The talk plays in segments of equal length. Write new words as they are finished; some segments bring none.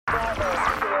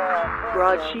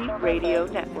Broadsheet Radio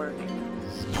Network.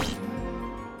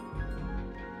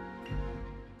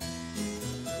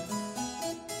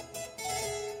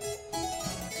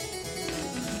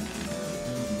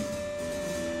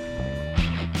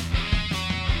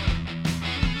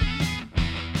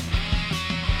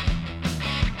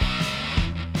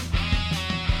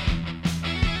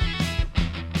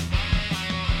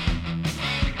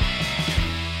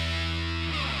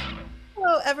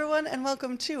 Everyone, and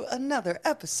welcome to another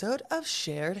episode of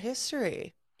Shared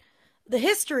History. The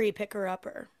history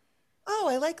picker-upper. Oh,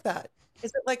 I like that.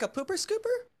 Is it like a pooper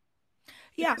scooper?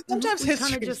 Yeah. Sometimes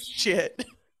history just shit.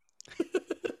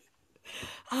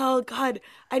 Oh, God.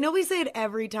 I know we say it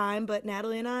every time, but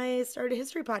Natalie and I started a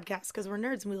history podcast because we're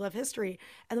nerds and we love history.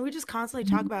 And then we just constantly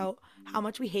talk about how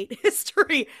much we hate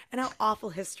history and how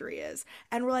awful history is.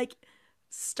 And we're like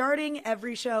starting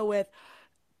every show with,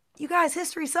 you guys,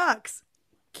 history sucks.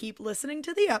 Keep listening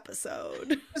to the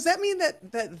episode. Does that mean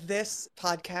that this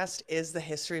podcast is the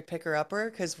history picker-upper?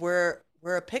 Because we're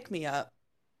a pick-me-up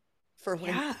for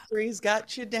when history's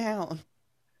got you down.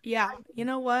 Yeah. You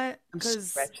know what? I'm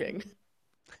stretching.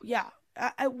 Yeah.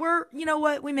 We're, you know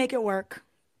what? We make it work,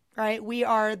 right? We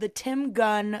are the Tim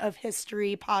Gunn of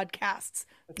history podcasts.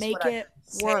 That's make it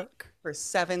work. For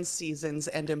 7 seasons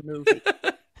and a movie.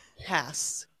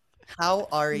 Cass, how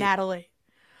are you? Natalie.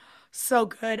 So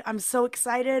good. I'm so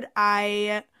excited.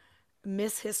 I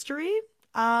miss history.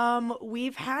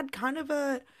 We've had kind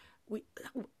of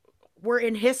we're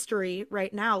in history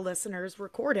right now, listeners,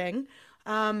 recording.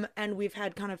 And we've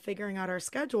had kind of figuring out our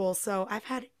schedule. So I've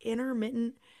had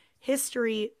intermittent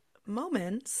history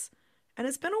moments, and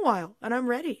it's been a while, and I'm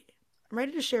ready. I'm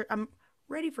ready to share. I'm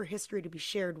ready for history to be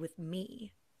shared with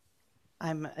me.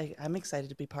 I'm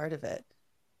excited to be part of it.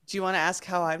 Do you want to ask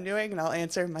how I'm doing, and I'll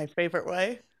answer my favorite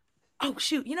way? Oh,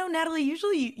 shoot. You know, Natalie,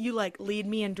 usually you like lead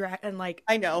me and drag and like.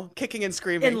 I know, kicking and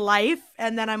screaming. In life.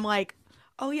 And then I'm like,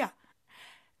 oh, yeah.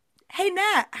 Hey,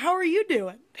 Nat, how are you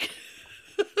doing?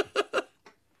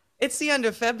 It's the end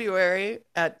of February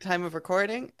at time of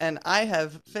recording, and I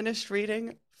have finished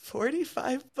reading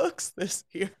 45 books this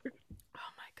year. Oh,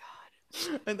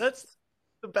 my God. And that's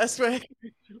the best way I can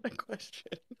answer that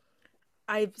question.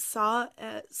 I saw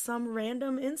some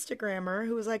random Instagrammer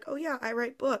who was like, oh yeah, I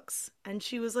write books. And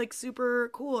she was like super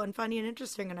cool and funny and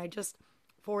interesting. And I just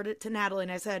forwarded it to Natalie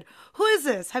and I said, who is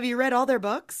this? Have you read all their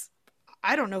books?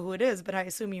 I don't know who it is, but I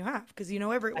assume you have because you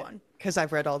know everyone. Because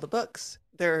I've read all the books.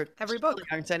 Every book. There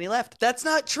aren't any left. That's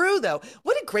not true though.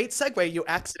 What a great segue you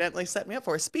accidentally set me up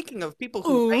for. Speaking of people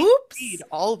who read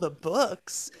all the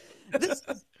books, this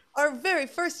is our very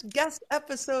first guest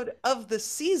episode of the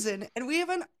season, and we have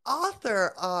an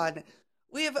author on.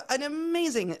 We have an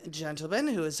amazing gentleman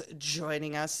who is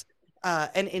joining us,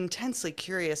 an intensely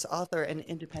curious author and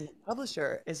independent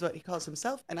publisher is what he calls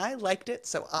himself, and I liked it,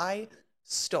 so I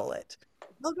stole it.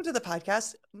 Welcome to the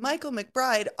podcast, Michael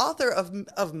MacBride, author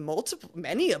of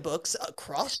many books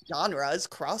across genres,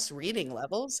 cross reading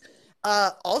levels,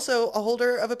 also a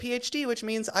holder of a PhD, which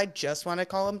means I just want to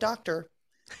call him doctor.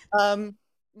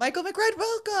 Michael MacBride,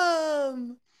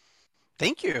 welcome.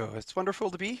 Thank you. It's wonderful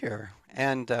to be here.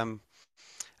 And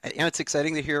it's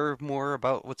exciting to hear more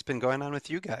about what's been going on with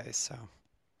you guys. So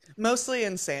mostly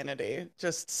insanity,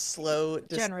 just slow.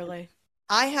 Generally.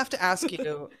 I have to ask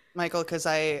you, Michael, because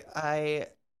I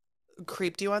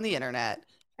creeped you on the internet,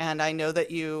 and I know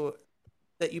that you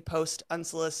post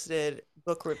unsolicited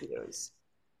book reviews.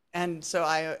 And so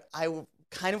I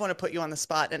kind of want to put you on the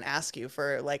spot and ask you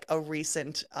for like a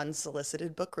recent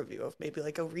unsolicited book review of maybe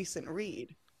like a recent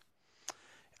read.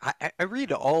 I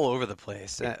read all over the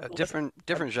place, different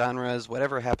genres,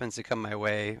 whatever happens to come my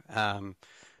way.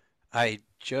 I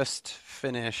just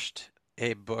finished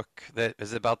a book that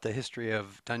is about the history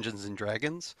of Dungeons and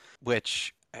Dragons,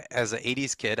 which as an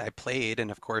 80s kid I played,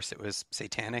 and of course it was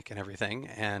satanic and everything.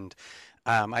 And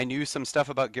I knew some stuff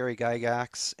about Gary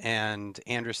Gygax and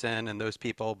Anderson and those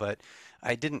people, but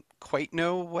I didn't quite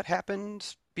know what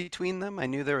happened between them. I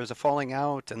knew there was a falling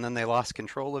out, and then they lost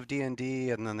control of D&D,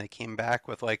 and then they came back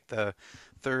with like the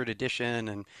 3rd edition.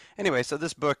 And anyway, so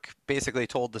this book basically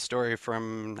told the story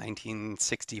from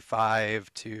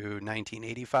 1965 to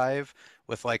 1985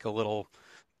 with like a little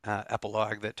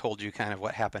epilogue that told you kind of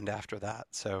what happened after that.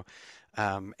 So,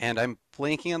 and I'm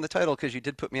blanking on the title because you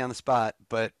did put me on the spot,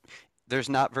 but there's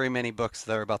not very many books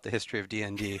that are about the history of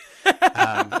D&D.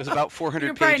 It was about 400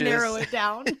 you can pages. Probably narrow it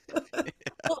down.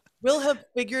 We'll have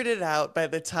figured it out by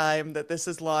the time that this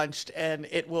is launched, and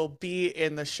it will be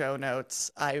in the show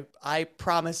notes. I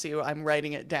promise you, I'm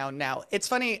writing it down now. It's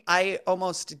funny, I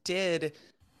almost did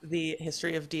the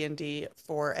history of D&D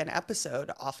for an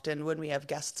episode. Often when we have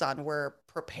guests on, we're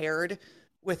prepared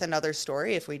with another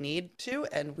story if we need to.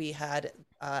 And we had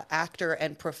actor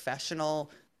and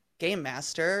professional game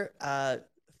master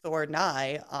Thor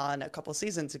Nye on a couple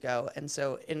seasons ago. And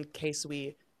so in case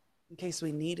we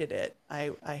needed it,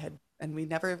 I had and we've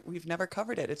never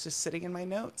covered it. It's just sitting in my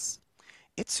notes.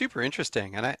 It's super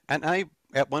interesting, and I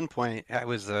at one point I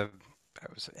was an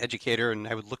educator, and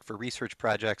I would look for research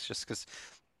projects just because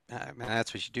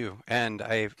that's what you do. And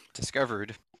I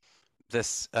discovered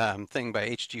this thing by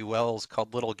H.G. Wells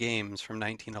called Little Games from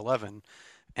 1911,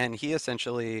 and he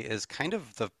essentially is kind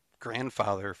of the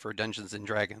grandfather for Dungeons and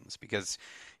Dragons because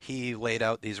he laid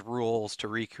out these rules to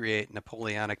recreate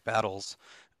Napoleonic battles,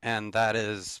 and that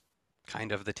is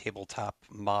kind of the tabletop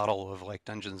model of like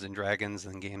Dungeons and Dragons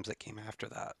and games that came after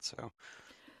that. So,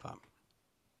 um,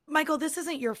 Michael, this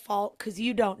isn't your fault because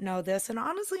you don't know this. And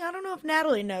honestly, I don't know if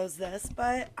Natalie knows this,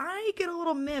 but I get a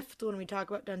little miffed when we talk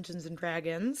about Dungeons and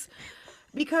Dragons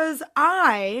because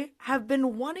I have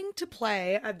been wanting to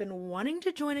play, I've been wanting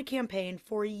to join a campaign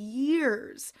for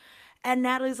years. And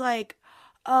Natalie's like,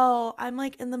 oh, I'm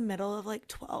like in the middle of like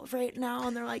 12 right now,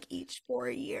 and they're like each 4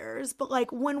 years. But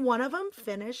like when one of them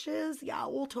finishes, yeah,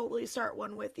 we'll totally start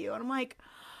one with you. And I'm like,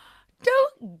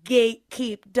 don't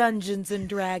gatekeep Dungeons and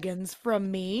Dragons from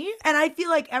me. And I feel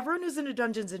like everyone who's into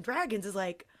Dungeons and Dragons is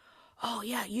like, oh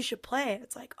yeah, you should play.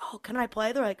 It's like, oh, can I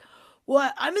play? They're like,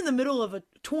 what? I'm in the middle of a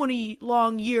 20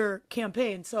 long year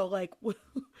campaign, so like,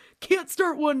 can't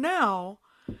start one now.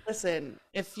 Listen,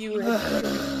 if you had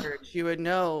done your research, you would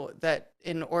know that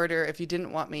in order, if you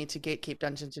didn't want me to gatekeep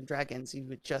Dungeons and Dragons, you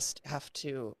would just have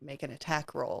to make an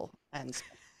attack roll and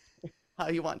how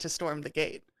you want to storm the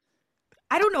gate.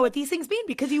 I don't know what these things mean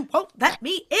because you won't let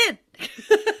me in.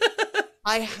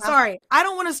 I have Sorry, I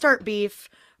don't want to start beef.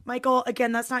 Michael,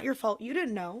 again, that's not your fault. You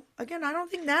didn't know. Again, I don't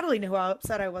think Natalie knew how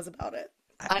upset I was about it.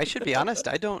 I should be honest,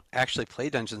 I don't actually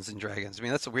play Dungeons and Dragons. I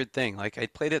mean, that's a weird thing. Like, I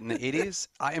played it in the 80s.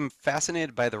 I am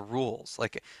fascinated by the rules.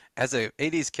 Like, as a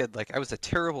 80s kid, like, I was a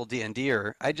terrible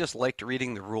D&Der. I just liked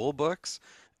reading the rule books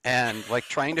and like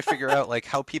trying to figure out like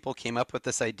how people came up with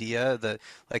this idea, the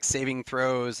like saving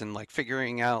throws and like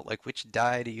figuring out like which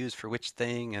die to use for which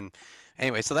thing. And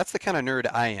anyway, so that's the kind of nerd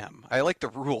I am. I like the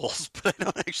rules, but I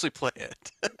don't actually play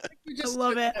it. you I just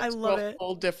love took it. that I to love a it.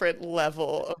 whole different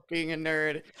level of being a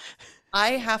nerd.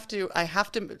 I have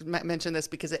to mention this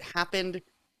because it happened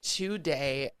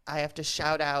today. I have to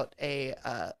shout out a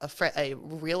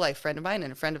real life friend of mine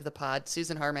and a friend of the pod,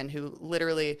 Susan Harmon, who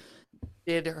literally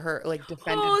did her like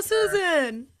defended Oh, her.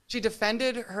 Susan. She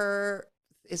defended her.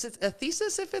 Is it a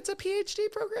thesis if it's a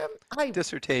PhD program?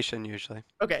 Dissertation usually.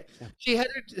 Okay. Yeah. She had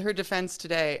her defense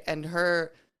today, and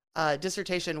her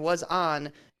dissertation was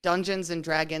on Dungeons and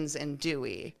Dragons and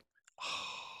Dewey.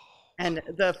 And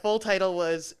the full title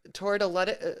was toward a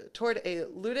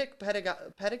ludic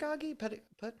pedagogy.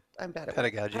 I'm bad at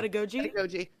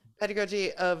Pedagogy.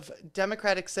 pedagogy of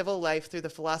democratic civil life through the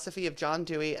philosophy of John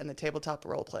Dewey and the tabletop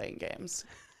role-playing games.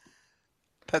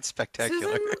 That's spectacular.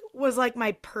 Susan was like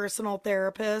my personal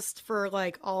therapist for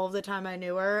like all of the time I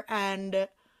knew her. And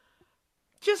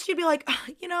just she'd be like, "Ah,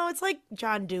 you know, it's like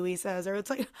John Dewey says, or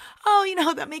it's like, oh, you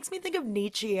know, that makes me think of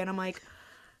Nietzsche." And I'm like,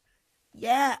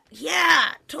 yeah,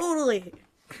 totally.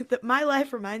 That my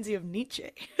life reminds you of Nietzsche.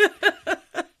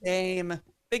 Same,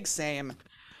 big same.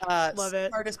 Love it.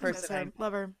 Smartest I miss person. her.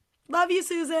 Love her. Love you,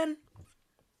 Susan.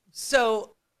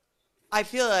 So I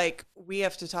feel like we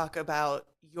have to talk about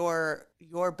your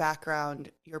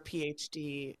background, your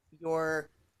PhD. Your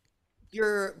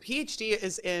PhD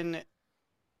is in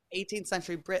 18th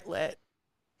century Brit Lit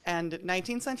and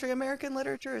 19th century American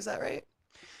literature. Is that right?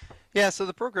 Yeah, so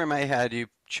the program I had, you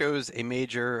chose a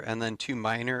major and then two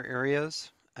minor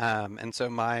areas. And so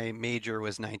my major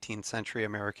was 19th century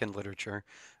American literature,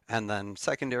 and then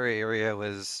secondary area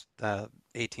was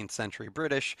 18th century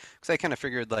British, because I kind of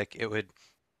figured like it would,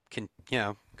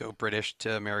 go British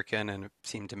to American, and it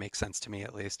seemed to make sense to me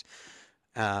at least.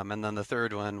 And then the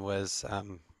third one was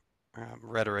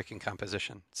rhetoric and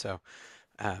composition, so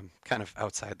kind of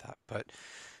outside that, but.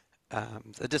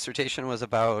 The dissertation was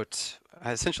about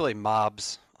essentially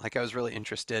mobs. Like I was really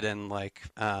interested in like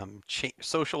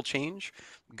social change,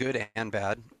 good and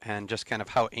bad, and just kind of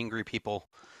how angry people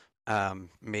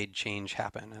made change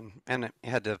happen. And I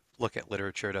had to look at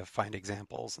literature to find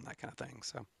examples and that kind of thing.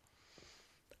 So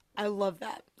I love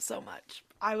that so much.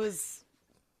 I was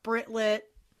Brit Lit,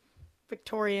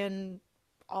 Victorian,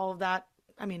 all of that.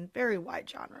 I mean, very wide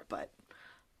genre, but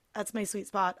that's my sweet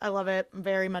spot. I love it. I'm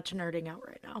very much nerding out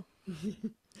right now.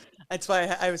 That's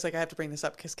why I was like, I have to bring this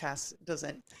up because Cass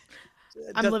doesn't.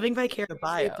 I'm living the vicariously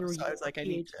bio, through so I you, was like, I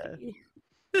need to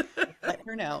PhD. let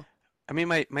her know. I mean,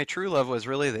 my true love was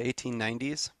really the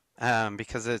 1890s.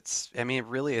 because I mean,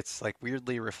 really, it's like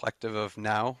weirdly reflective of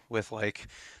now with like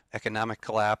economic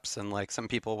collapse and like some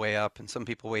people way up and some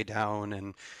people way down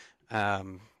and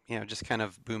just kind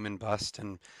of boom and bust.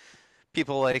 And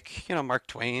people like, Mark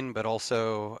Twain, but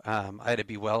also Ida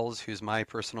B. Wells, who's my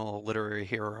personal literary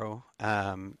hero,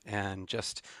 and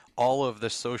just all of the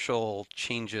social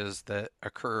changes that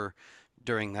occur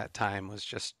during that time was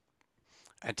just,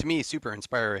 to me, super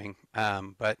inspiring.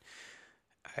 But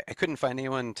I couldn't find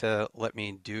anyone to let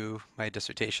me do my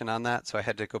dissertation on that, so I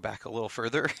had to go back a little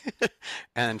further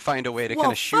and find a way to kind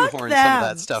Well, of fuck shoehorn some of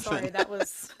that them. stuff Sorry, in. that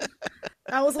was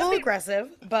a Let little me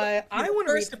aggressive, but be I the want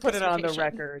to read first to the put it on the dissertation.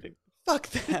 record. Fuck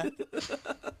that.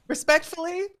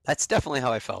 Respectfully, That's definitely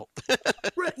how I felt.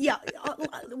 Yeah,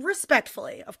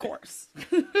 respectfully, of course.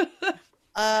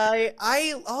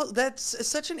 that's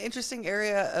such an interesting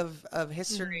area of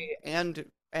Mhm. history and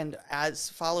as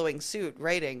following suit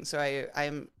writing. So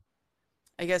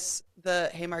I guess the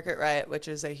Haymarket Riot, which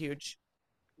is a huge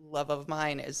love of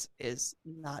mine, is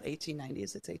not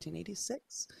 1890s, it's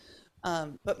 1886.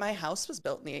 But my house was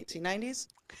built in the 1890s.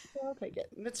 So I'll take it.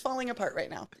 And it's falling apart right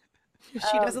now.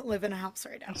 She Um, doesn't live in a house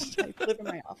right now. I live in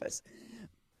my office.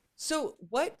 So,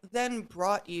 what then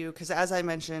brought you? Because as I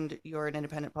mentioned, you're an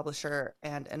independent publisher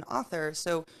and an author.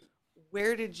 So,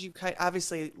 where did you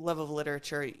obviously love of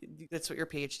literature? That's what your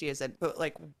PhD is in. But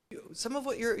like, some of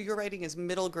what you're writing is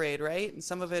middle grade, right? And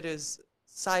some of it is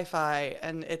sci-fi,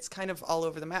 and it's kind of all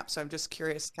over the map. So, I'm just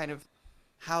curious, kind of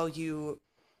how you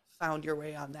found your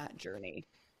way on that journey.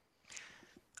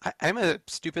 I'm a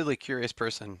stupidly curious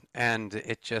person, and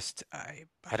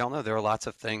I don't know. There are lots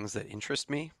of things that interest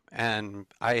me, and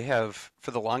I have for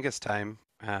the longest time,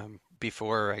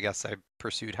 before I guess I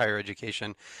pursued higher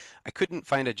education, I couldn't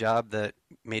find a job that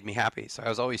made me happy. So I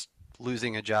was always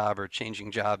losing a job or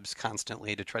changing jobs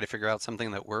constantly to try to figure out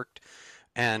something that worked.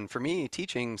 And for me,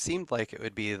 teaching seemed like it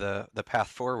would be the path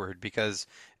forward because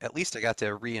at least I got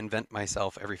to reinvent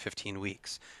myself every 15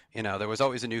 weeks. There was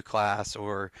always a new class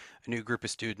or a new group of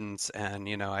students, and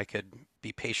I could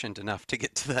be patient enough to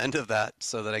get to the end of that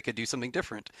so that I could do something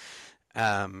different.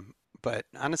 Um, but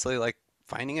honestly, like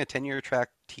finding a tenure track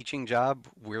teaching job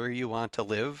where you want to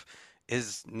live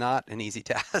is not an easy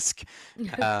task.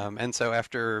 And so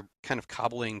after kind of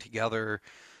cobbling together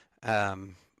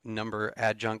um, number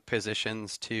adjunct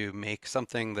positions to make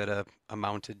something that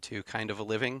amounted to kind of a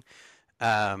living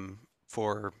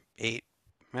for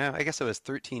well, I guess it was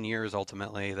 13 years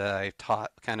ultimately that I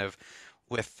taught kind of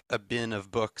with a bin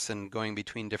of books and going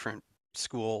between different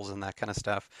schools and that kind of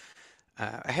stuff.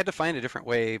 I had to find a different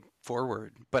way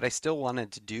forward, but I still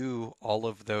wanted to do all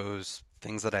of those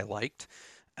things that I liked.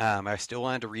 I still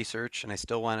wanted to research and I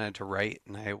still wanted to write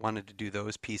and I wanted to do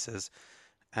those pieces.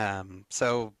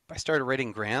 So I started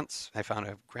writing grants. I found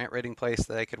a grant writing place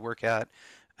that I could work at.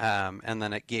 And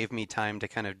then it gave me time to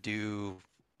kind of do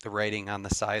the writing on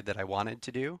the side that I wanted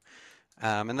to do.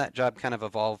 And that job kind of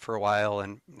evolved for a while.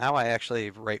 And now I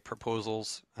actually write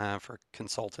proposals for a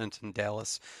consultant in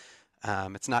Dallas.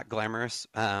 It's not glamorous,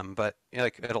 but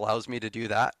like it allows me to do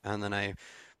that. And then I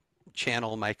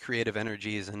channel my creative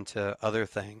energies into other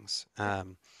things.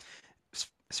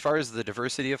 As far as the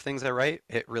diversity of things I write,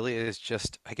 it really is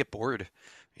just I get bored.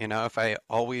 If I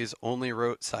always only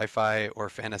wrote sci-fi or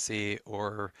fantasy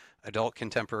or adult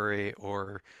contemporary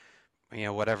or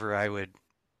whatever, I would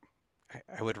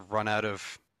run out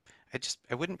of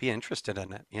I wouldn't be interested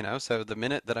in it. So the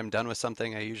minute that I'm done with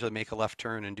something, I usually make a left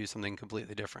turn and do something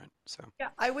completely different. So Yeah,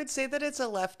 I would say that it's a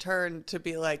left turn to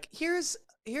be like, here's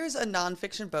a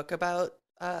nonfiction book about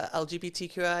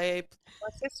LGBTQIA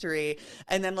plus history,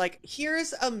 and then like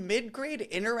here's a mid-grade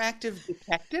interactive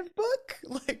detective book.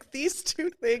 Like these two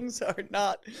things are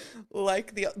not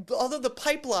like although the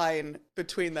pipeline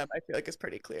between them I feel like is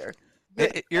pretty clear.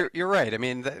 Yeah, you're right. I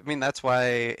mean that's why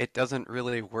it doesn't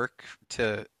really work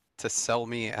to sell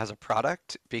me as a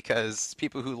product because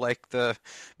people who like the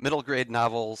middle grade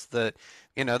novels that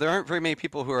there aren't very many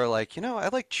people who are like, I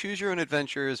like Choose Your Own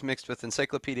Adventures mixed with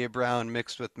Encyclopedia Brown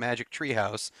mixed with Magic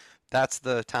Treehouse. That's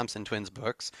the Thompson Twins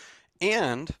books.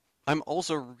 And I'm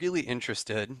also really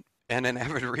interested and an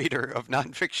avid reader of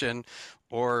nonfiction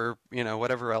or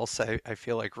whatever else I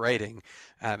feel like writing.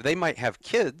 They might have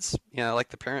kids, like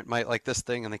the parent might like this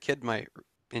thing and the kid might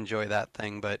enjoy that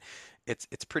thing, but it's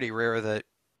pretty rare that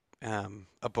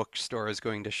a bookstore is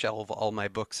going to shelve all my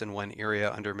books in one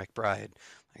area under MacBride.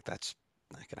 Like that's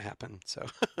not going to happen. So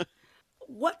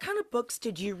What kind of books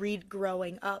did you read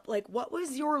growing up? Like, what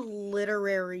was your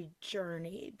literary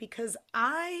journey? Because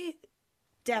I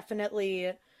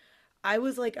definitely I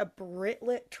was like a Brit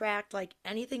lit tract, like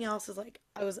anything else is like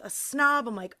I was a snob.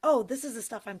 I'm like, oh, this is the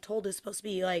stuff I'm told is supposed to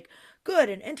be like good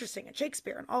and interesting and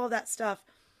Shakespeare and all of that stuff.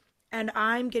 And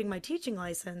I'm getting my teaching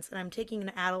license and I'm taking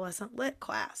an adolescent lit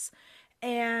class.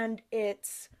 And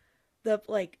it's the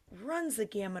like runs the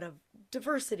gamut of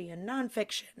diversity and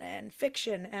nonfiction and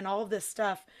fiction and all of this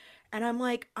stuff. And I'm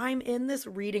like, I'm in this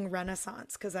reading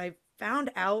renaissance because I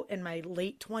found out in my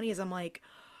late 20s, I'm like,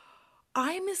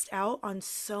 I missed out on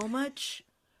so much.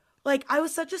 Like, I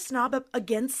was such a snob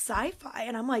against sci fi.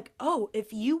 And I'm like, oh,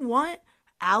 if you want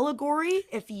allegory,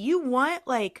 if you want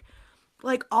like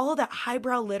all of that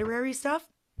highbrow literary stuff,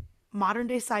 modern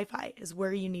day sci-fi is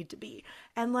where you need to be.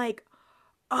 And like,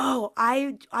 oh,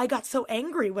 I got so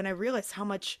angry when I realized how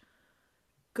much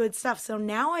good stuff. So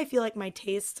now I feel like my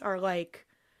tastes are like,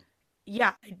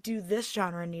 yeah, I do this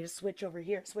genre and need to switch over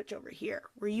here, switch over here.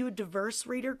 Were you a diverse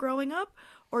reader growing up,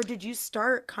 or did you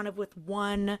start kind of with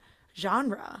one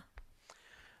genre?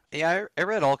 Yeah, I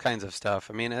read all kinds of stuff.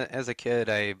 I mean, as a kid,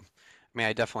 I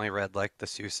definitely read like the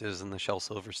Seuses and the Shel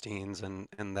Silversteins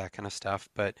and that kind of stuff.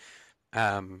 But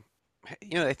um,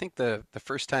 I think the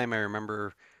first time I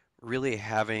remember really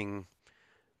having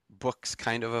books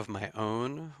kind of my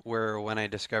own were when I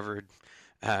discovered,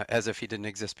 as if he didn't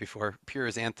exist before,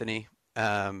 Piers Anthony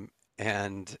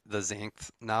and the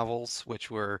Xanth novels, which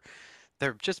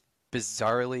they're just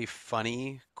bizarrely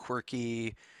funny,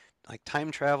 quirky, like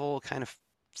time travel kind of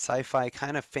sci-fi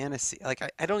kind of fantasy. Like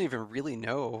I don't even really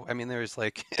know. I mean, there's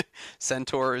like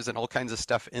centaurs and all kinds of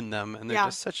stuff in them, and they're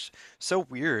Yeah. just so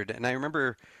weird. And I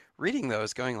remember reading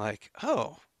those, going like,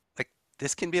 oh, like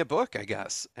this can be a book, I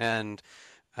guess. And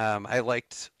I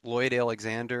liked Lloyd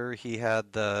Alexander. He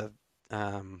had the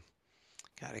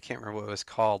God, I can't remember what it was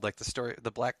called. Like the story,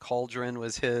 The Black Cauldron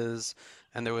was his,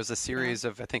 and there was a Yeah. series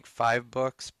of I think 5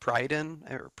 books. Pryden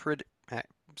or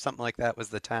something like that was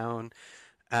the town.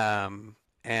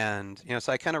 And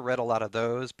so I kind of read a lot of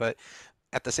those, but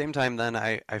at the same time, then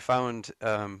I found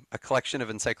a collection of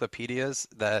encyclopedias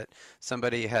that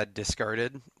somebody had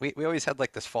discarded. We always had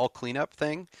like this fall cleanup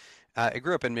thing. I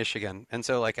grew up in Michigan, and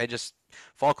so like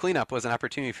fall cleanup was an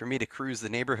opportunity for me to cruise the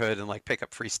neighborhood and like pick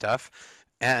up free stuff.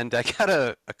 And I got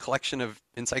a collection of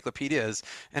encyclopedias,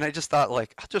 and I just thought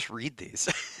like I'll just read these.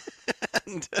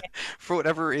 And for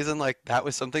whatever reason, like that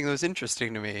was something that was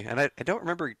interesting to me. And I don't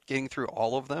remember getting through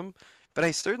all of them, but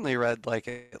I certainly read like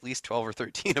at least 12 or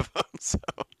 13 of them. So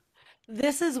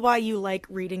This is why you like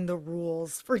reading the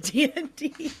rules for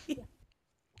D&D.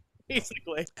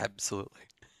 Basically. absolutely.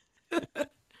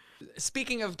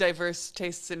 Speaking of diverse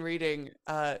tastes in reading,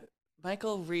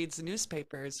 Michael reads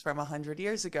newspapers from 100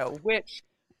 years ago, which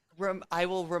I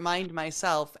will remind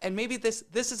myself, and maybe this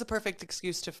is a perfect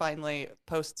excuse to finally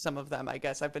post some of them. I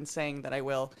guess I've been saying that I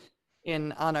will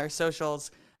in on our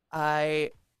socials.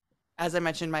 I, as I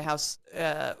mentioned, my house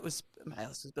was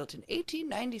built in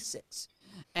 1896,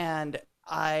 and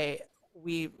I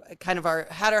we kind of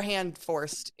had our hand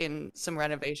forced in some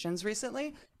renovations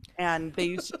recently, and they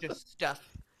used to just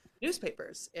stuff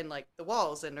newspapers in like the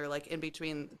walls and or like in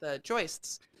between the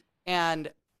joists,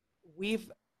 and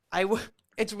we've I w-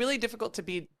 it's really difficult to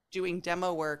be doing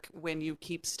demo work when you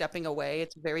keep stepping away.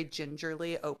 It's very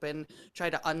gingerly open. Try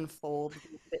to unfold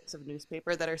bits of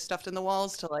newspaper that are stuffed in the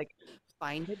walls to like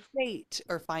find a date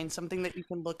or find something that you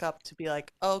can look up to be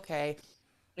like, okay,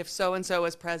 if so and so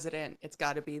is president, it's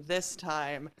got to be this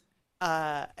time.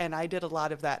 And I did a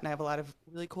lot of that, and I have a lot of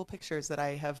really cool pictures that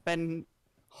I have been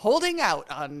holding out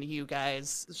on you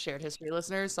guys, shared history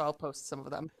listeners. So I'll post some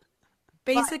of them.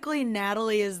 But Basically,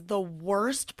 Natalie is the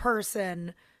worst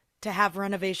person to have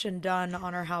renovation done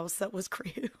on her house that was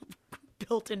created,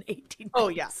 built in oh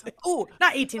yeah, 1896. oh,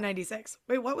 Not 1896.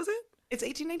 Wait, what was it? it's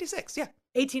 1896. Yeah,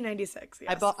 1896,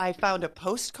 yes. I found a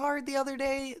postcard the other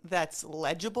day that's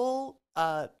legible.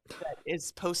 That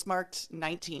is postmarked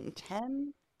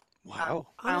 1910. Wow.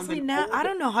 Found Honestly, an Nat, I old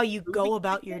don't know how you movie go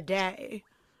about your ticket. day.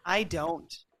 I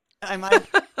don't. I'm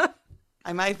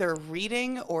I'm either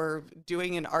reading or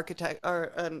doing an architect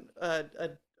or a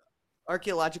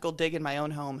archaeological dig in my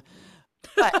own home.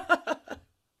 But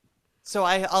so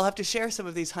I'll have to share some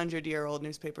of these 100-year-old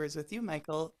newspapers with you,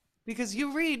 Michael, because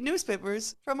you read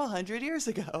newspapers from 100 years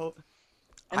ago.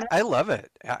 And I love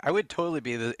it. I would totally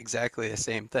be exactly the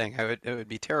same thing. It would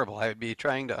be terrible. I would be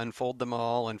trying to unfold them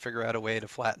all and figure out a way to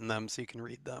flatten them so you can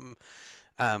read them.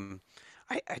 Um,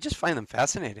 I just find them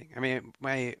fascinating. I mean,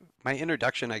 my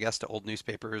introduction, I guess, to old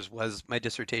newspapers was my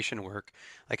dissertation work.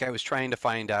 Like I was trying to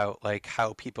find out like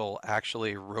how people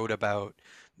actually wrote about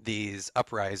these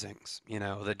uprisings,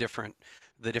 the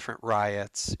different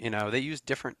riots, they used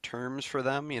different terms for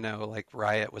them, like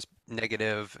riot was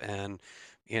negative and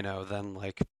then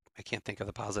like I can't think of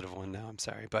the positive one now. I'm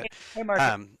sorry, but Haymarket,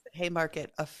 um,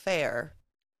 Haymarket affair,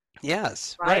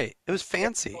 yes, right? right. It was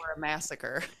fancy. Or a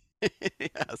massacre,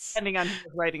 Yes. depending on who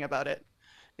was writing about it.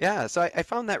 Yeah, so I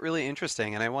found that really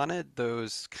interesting, and I wanted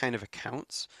those kind of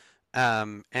accounts.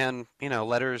 And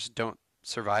letters don't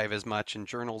survive as much, and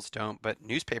journals don't, but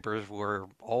newspapers were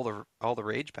all the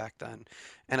rage back then.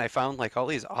 And I found like all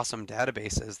these awesome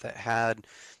databases that had,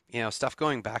 stuff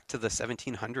going back to the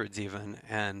 1700s even,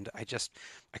 and I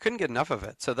couldn't get enough of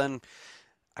it. So then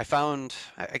I found,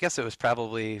 I guess it was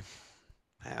probably,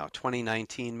 I don't know,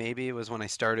 2019 maybe was when I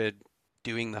started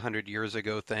doing the 100 years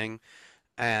ago thing,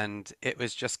 and it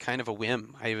was just kind of a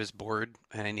whim. I was bored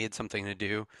and I needed something to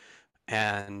do,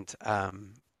 and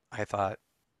I thought,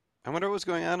 I wonder what was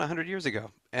going on 100 years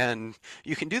ago. And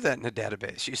you can do that in a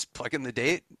database. You just plug in the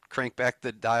date, crank back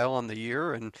the dial on the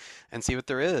year, and see what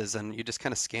there is. And you just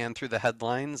kind of scan through the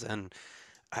headlines. And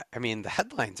I mean, the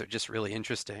headlines are just really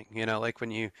interesting. Like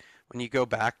when you go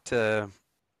back to,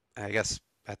 I guess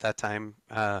at that time,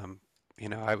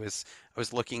 I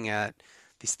was looking at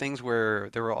these things where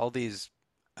there were all these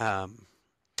um,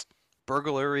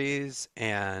 burglaries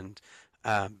and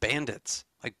bandits.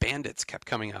 Like bandits kept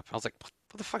coming up. I was like,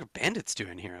 what the fuck are bandits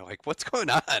doing here? Like, what's going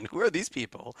on? Who are these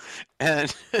people?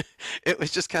 And it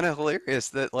was just kind of hilarious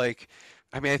that like,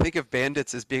 I mean, I think of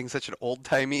bandits as being such an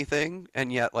old-timey thing,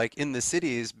 and yet like in the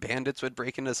cities, bandits would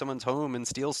break into someone's home and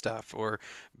steal stuff, or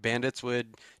bandits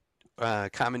would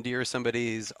commandeer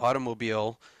somebody's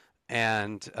automobile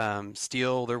and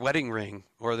steal their wedding ring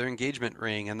or their engagement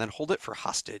ring and then hold it for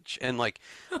hostage. And like,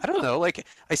 I don't know, like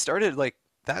I started like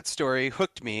that story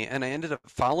hooked me and I ended up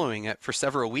following it for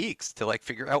several weeks to like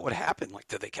figure out what happened. Like,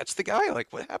 did they catch the guy? Like,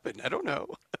 what happened? I don't know.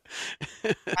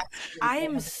 I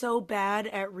am so bad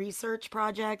at research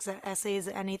projects, at essays,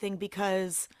 at anything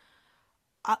because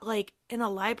like in a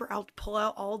library, I'll pull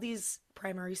out all these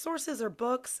primary sources or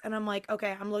books, and I'm like,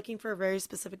 okay, I'm looking for a very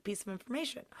specific piece of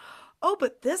information. Oh,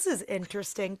 but this is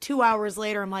interesting. 2 hours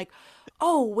later, I'm like,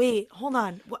 oh, wait, hold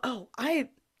on.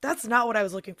 That's not what I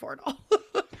was looking for at all.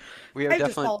 We are I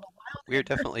just definitely followed a wild we are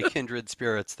definitely kindred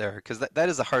spirits there because that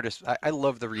is the hardest. I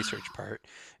love the research part.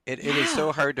 It is Yeah.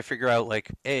 so hard to figure out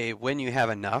like when you have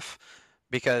enough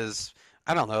because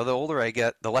I don't know, the older I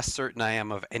get, the less certain I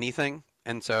am of anything.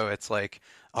 And so it's like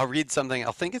I'll read something,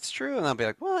 I'll think it's true, and I'll be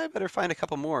like, well, I better find a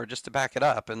couple more just to back it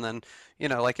up. And then,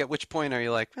 like at which point are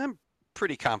you like, I'm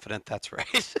pretty confident that's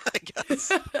right, I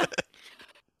guess.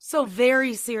 So,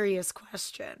 very serious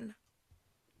question.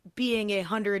 Being a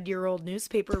 100-year-old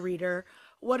newspaper reader,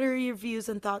 what are your views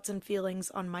and thoughts and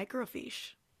feelings on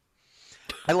microfiche?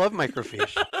 I love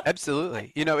microfiche.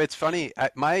 Absolutely. It's funny.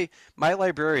 My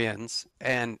librarians,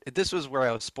 and this was where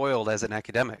I was spoiled as an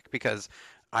academic because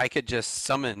I could just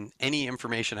summon any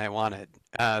information I wanted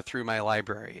through my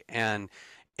library, and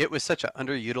it was such an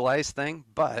underutilized thing.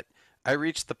 But I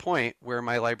reached the point where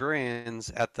my librarians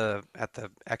at the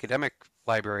academic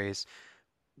libraries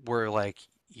were like,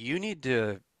 you need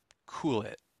to cool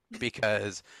it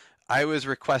because I was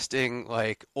requesting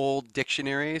like old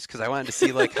dictionaries because I wanted to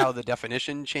see like how the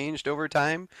definition changed over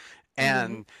time.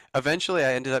 Hmm. And eventually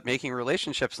I ended up making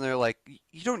relationships and they're like,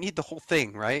 you don't need the whole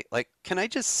thing, right? Like, can I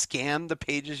just scan the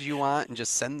pages you want and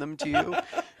just send them to you?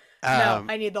 No, Um,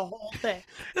 I need the whole thing.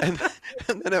 and,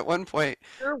 and then at one point,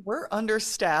 Sir, we're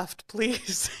understaffed,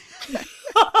 please.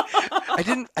 I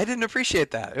didn't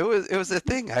appreciate that. It was a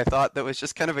thing I thought that was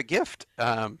just kind of a gift.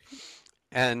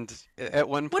 And at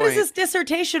one What is point, this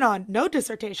dissertation on? No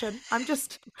dissertation. I'm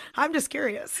just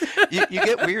curious. you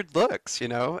get weird looks.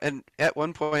 And at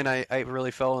one point, I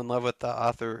really fell in love with the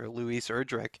author Louise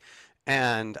Erdrich,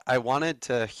 and I wanted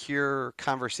to hear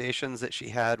conversations that she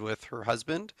had with her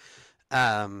husband.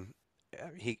 Um,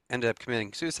 he ended up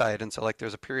committing suicide, and so like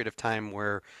there's a period of time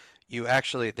where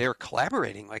they're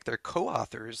collaborating, like they're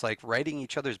co-authors, like writing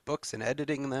each other's books and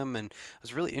editing them, and I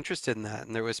was really interested in that.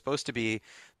 And there was supposed to be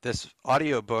this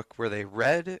audio book where they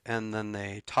read and then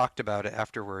they talked about it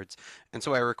afterwards. And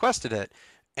so I requested it,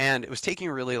 and it was taking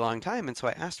a really long time. And so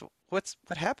I asked, what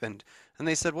happened? And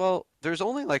they said, well, there's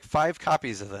only like 5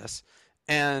 copies of this,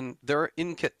 and they're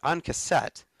on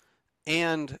cassette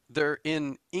and they're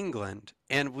in England,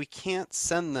 and we can't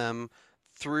send them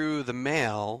through the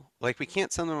mail. Like, we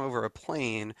can't send them over a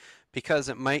plane because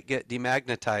it might get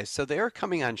demagnetized. So they are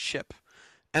coming on ship.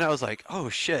 And I was like, oh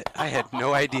shit, I had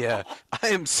no idea. I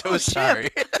am so Oh, ship. sorry.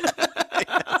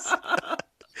 Yes.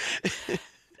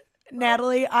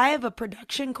 Natalie, I have a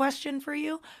production question for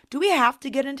you. Do we have to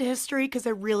get into history? Because I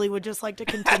really would just like to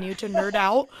continue to nerd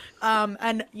out.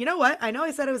 And you know what? I know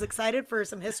I said I was excited for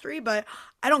some history, but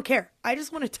I don't care. I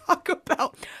just want to talk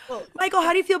about Well, Michael.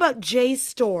 How do you feel about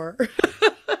JSTOR?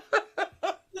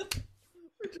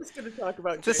 just going to talk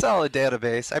about It's a Jason. solid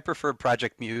database. I prefer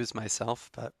Project Muse myself,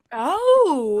 but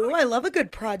Oh, I love a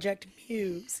good Project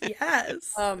Muse.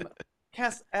 Yes.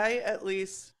 Cass, I at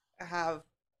least have,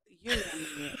 you know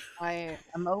me.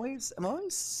 I'm always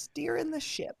steering the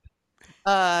ship.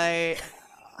 I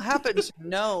happen to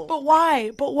know But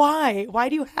why? But why? Why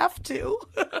do you have to?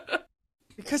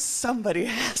 because somebody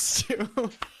has to,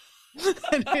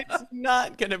 and it's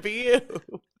not gonna be you.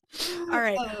 All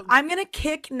right. Um, I'm gonna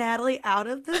kick Natalie out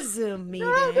of the Zoom no,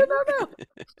 no, meeting. no,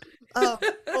 no.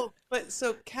 Oh, but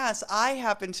so Cass, I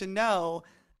happen to know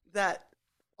that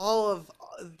all of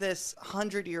this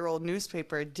 100-year-old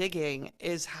newspaper digging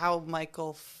is how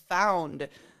Michael found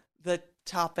the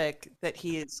topic that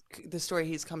the story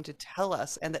he's come to tell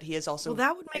us, and that he has Well, also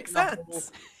that would make written a whole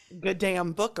sense. good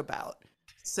damn book about.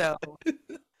 So,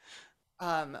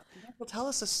 Michael, tell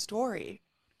us a story.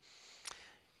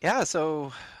 yeah,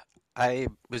 so I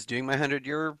was doing my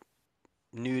 100-year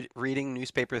reading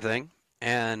newspaper thing,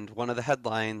 and one of the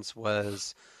headlines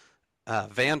was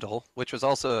vandal, which was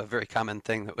also a very common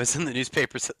thing that was in the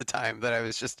newspapers at the time that I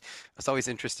was always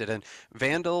interested in.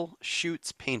 Vandal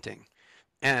shoots painting.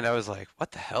 And I was like,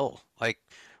 what the hell? Like,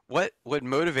 what would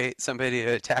motivate somebody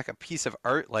to attack a piece of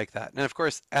art like that? And of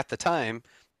course, at the time,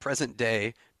 present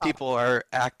day, Oh, people are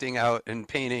acting out and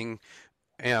painting,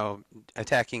 you know,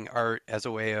 attacking art as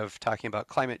a way of talking about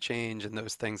climate change and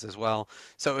those things as well.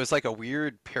 So it was like a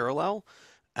weird parallel.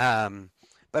 Um,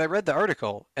 but I read the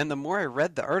article, and the more I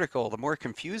read the article, the more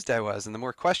confused I was and the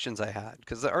more questions I had.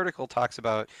 Because the article talks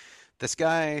about this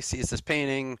guy sees this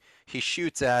painting, he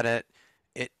shoots at it,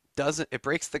 it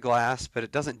breaks the glass, but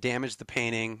it doesn't damage the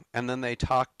painting. And then they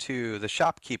talk to the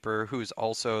shopkeeper, who's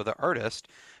also the artist,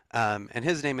 and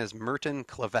his name is Merton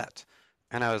Clavette.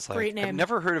 And I was Great like, I've name.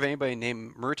 never heard of anybody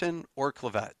named Merton or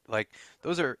Clavette. Like,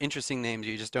 those are interesting names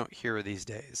you just don't hear these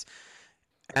days.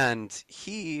 And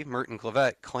Merton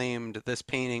Clavette, claimed this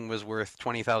painting was worth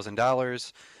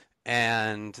 $20,000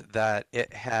 and that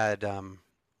it had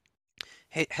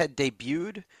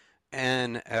debuted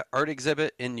an art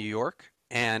exhibit in New York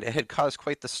and it had caused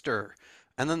quite the stir.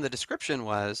 And then the description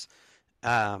was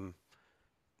um,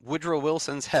 Woodrow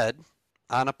Wilson's head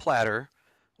on a platter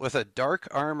with a dark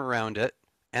arm around it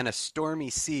and a stormy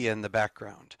sea in the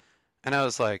background. And I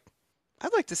was like,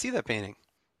 I'd like to see that painting.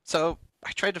 So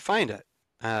I tried to find it.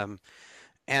 Um,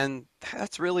 and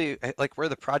that's really like where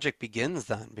the project begins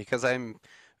then, because I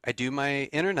do my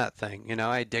internet thing.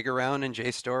 I dig around in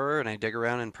JSTOR and I dig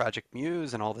around in Project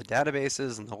Muse and all the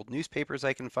databases and the old newspapers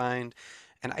I can find,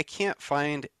 and I can't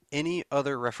find any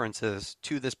other references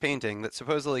to this painting that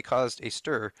supposedly caused a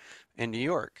stir in New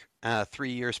York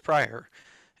 3 years prior.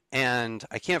 And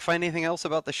I can't find anything else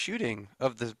about the shooting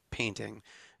of the painting.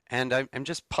 And I'm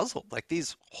just puzzled. Like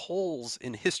these holes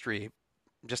in history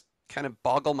just kind of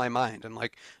boggle my mind. I'm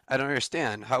like, I don't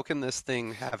understand. How can this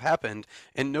thing have happened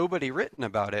and nobody written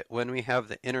about it when we have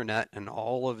the internet and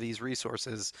all of these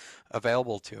resources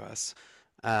available to us?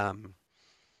 Um,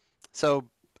 so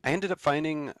I ended up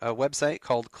finding a website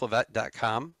called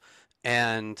Clavette.com,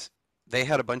 and they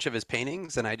had a bunch of his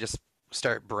paintings, and I just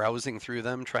start browsing through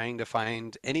them trying to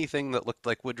find anything that looked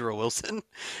like Woodrow Wilson,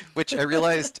 which I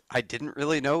realized I didn't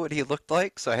really know what he looked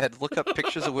like, so I had to look up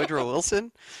pictures of Woodrow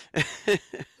Wilson.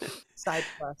 side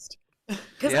quest.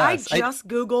 Because I Yes, I just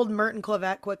Googled Merton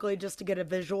Clavette quickly just to get a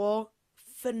visual.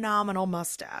 Phenomenal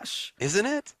mustache. isn't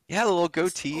it? Yeah, the little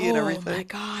goatee and Oh my everything.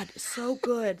 God, so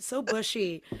good, so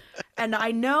bushy. And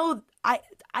I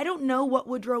don't know what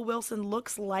Woodrow Wilson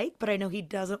looks like, but I know he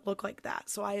doesn't look like that.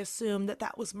 So I assume that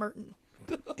that was Merton.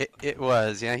 It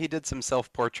was, yeah. He did some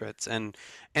self-portraits and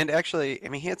actually, I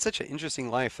mean, he had such an interesting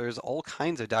life. There's all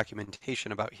kinds of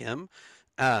documentation about him,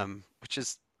 which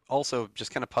is also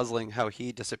just kind of puzzling how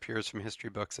he disappears from history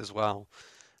books as well.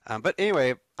 But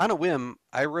anyway, on a whim,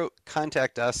 I wrote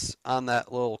contact us on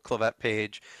that little Clavette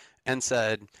page and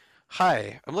said,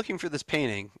 "Hi, I'm looking for this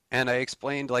painting," and I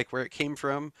explained like where it came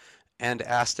from and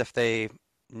asked if they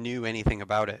knew anything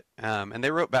about it. And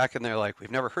they wrote back and they're like,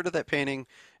 "We've never heard of that painting,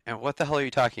 and what the hell are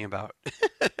you talking about?"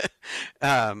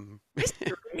 um,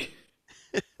 History.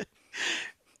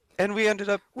 and we ended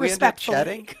up Respectfully.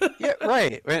 chatting. Yeah,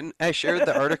 right. And I shared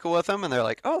the article with them, and they're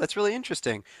like, "Oh, that's really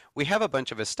interesting. We have a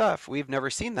bunch of his stuff. We've never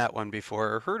seen that one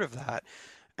before or heard of that."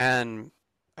 And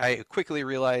I quickly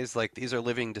realized like these are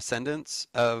living descendants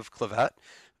of Clavette,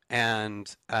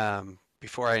 and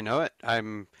before I know it,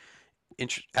 I'm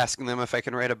asking them if I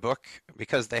can write a book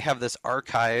because they have this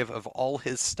archive of all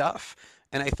his stuff.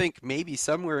 And I think maybe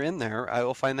somewhere in there I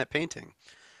will find that painting.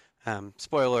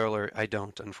 Spoiler alert, I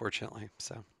don't, unfortunately.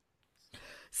 So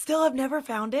Still have never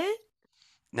found it?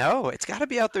 No, it's got to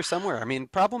be out there somewhere. I mean,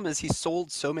 problem is he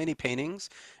sold so many paintings,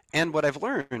 and what I've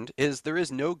learned is there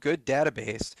is no good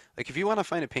database. Like if you want to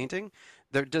find a painting,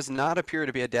 there does not appear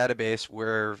to be a database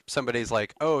where somebody's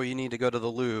like, "Oh, you need to go to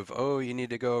the Louvre. Oh, you need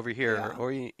to go over here." Yeah.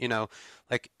 Or you know,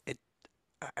 like it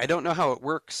I don't know how it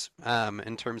works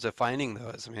in terms of finding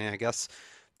those. I mean, I guess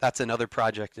that's another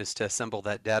project is to assemble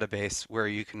that database where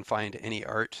you can find any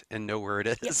art and know where it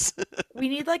Yeah. is. We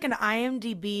need like an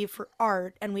IMDb for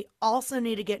art, and we also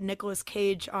need to get Nicolas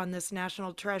Cage on this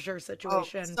National Treasure Oh,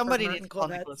 situation for somebody needs Martin to call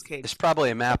Nicolas Corvettes. There's Cage. probably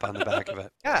a map on the back of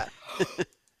it. Yeah.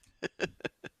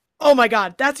 Oh my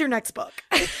God, that's your next book.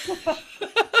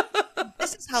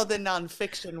 This is how the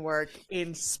nonfiction work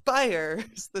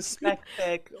inspires the spec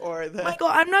fic or the. Michael,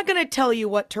 I'm not going to tell you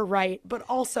what to write, but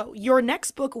also your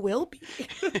next book will be.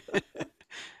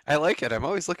 I like it. I'm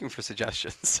always looking for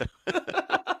suggestions. So.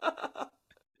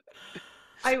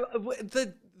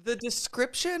 The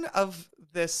description of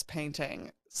this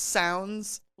painting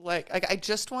sounds like I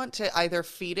just want to either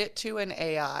feed it to an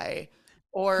AI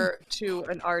or to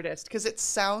an artist because it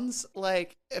sounds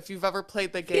like if you've ever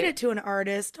played the Feed game. it to an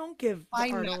artist. Don't give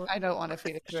the art I don't want to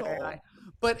feed it to an special. AI.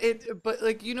 But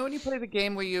like you know when you play the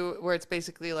game where it's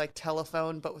basically like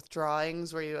telephone but with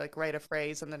drawings where you like write a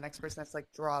phrase and the next person has to like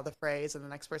draw the phrase and the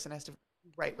next person has to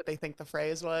write what they think the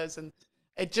phrase was and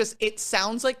it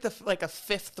sounds like like a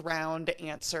fifth round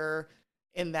answer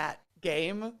in that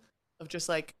game of just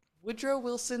like Woodrow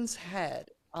Wilson's head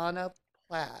on a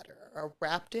platter or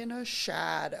wrapped in a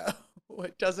shadow.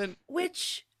 It doesn't.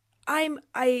 Which I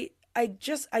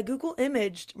Google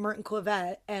imaged Martin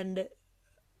Clavet, and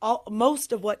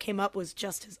most of what came up was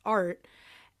just his art,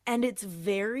 and it's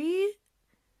very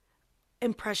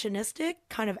impressionistic,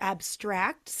 kind of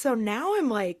abstract. So now I'm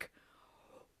like,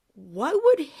 what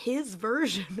would his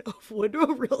version of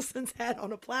Woodrow Wilson's head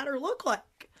on a platter look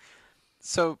like?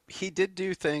 So he did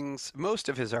do things, most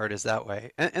of his art is that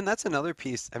way. And that's another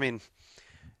piece. I mean,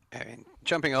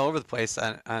 jumping all over the place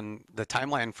on the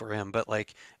timeline for him, but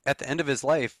like at the end of his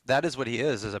life, that is what he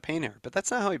is as a painter. But that's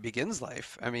not how he begins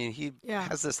life. I mean, he Yeah.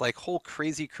 has this like whole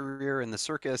crazy career in the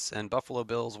circus and Buffalo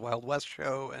Bill's Wild West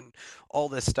show and all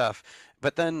this stuff.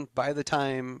 But then by the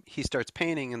time he starts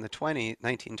painting in the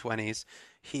 1920s,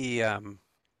 he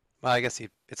well, I guess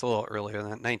it's a little earlier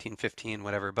than that, 1915,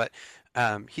 whatever, but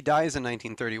he dies in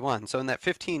 1931. So in that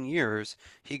 15 years,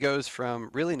 he goes from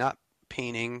really not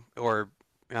painting or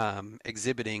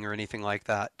exhibiting or anything like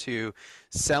that to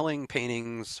selling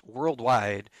paintings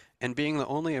worldwide and being the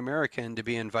only American to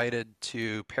be invited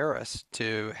to Paris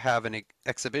to have an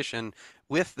exhibition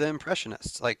with the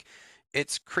Impressionists. Like,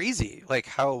 it's crazy, like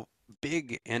how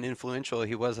big and influential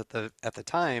he was at the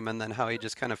time, and then how he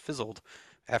just kind of fizzled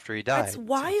after he That's died. So.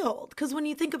 wild. Because when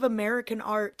you think of American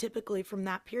art, typically from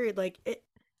that period, like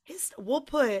we'll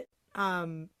put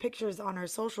pictures on our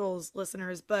socials,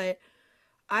 listeners. But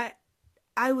I,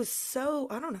 I was so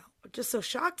I don't know, just so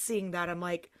shocked seeing that. I'm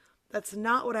like, that's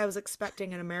not what I was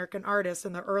expecting an American artist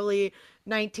in the early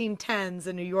 1910s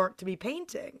in New York to be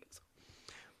painting.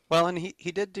 Well, and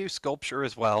he did do sculpture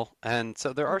as well, and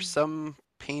so there are Mm. some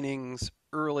paintings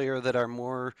earlier that are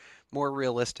more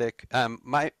realistic.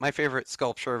 My favorite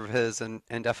sculpture of his, and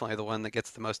definitely the one that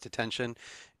gets the most attention,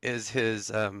 is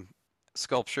his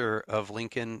sculpture of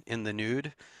Lincoln in the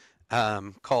nude,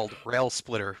 called Rail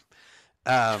Splitter,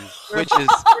 We're a which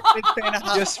is big fan of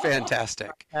hot just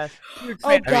fantastic. podcast. Huge Oh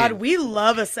fan. I God, mean, we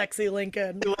love a sexy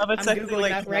Lincoln. We love it. I'm Sexy Googling Lincoln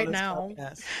that on right this now.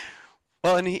 podcast.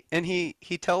 well, and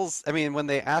he tells, I mean, when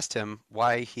they asked him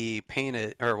why he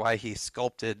painted or why he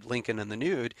sculpted Lincoln in the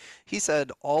nude, he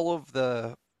said all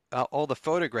the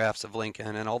photographs of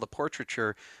Lincoln and all the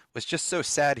portraiture was just so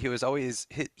sad. He was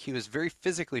very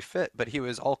physically fit, but he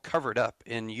was all covered up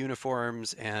in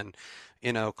uniforms and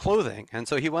clothing, and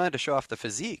so he wanted to show off the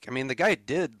physique. I mean, the guy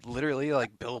did literally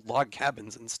like build log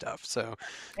cabins and stuff. So,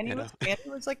 And you know.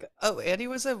 Andy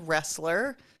was a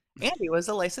wrestler. Andy was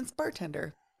a licensed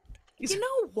bartender. He's You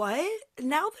know what?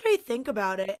 Now that I think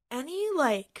about it, any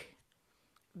like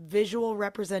visual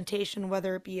representation,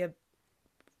 whether it be a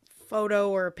photo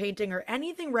or a painting or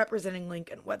anything representing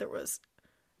Lincoln, whether it was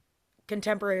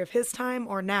contemporary of his time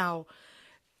or now,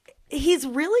 he's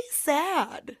really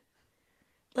sad.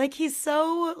 Like he's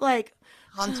so like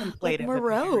contemplative at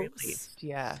the very morose. least.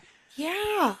 Yeah.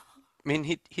 Yeah. I mean,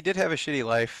 he did have a shitty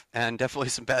life, and definitely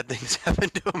some bad things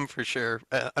happened to him for sure.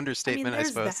 I mean, Understatement, I there's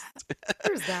suppose. that.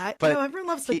 There's that. But Everyone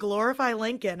loves to he, glorify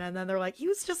Lincoln, and then they're like, he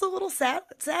was just a little sad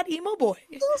emo boy.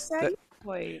 Little sad the,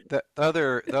 boy. the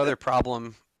other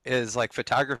problem is like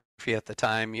photography at the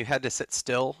time. You had to sit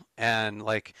still, and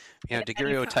like And any phone.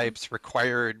 daguerreotypes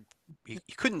required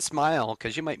you couldn't smile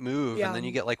because you might move, and Yeah. then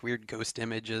you get like weird ghost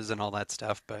images and all that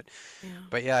stuff. Yeah.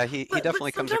 But yeah, he But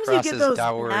definitely comes sometimes you across get as those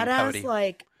dour and badass pouty.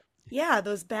 like yeah,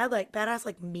 those badass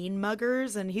like mean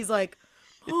muggers and he's like,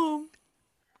 "Oh,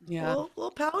 a Yeah.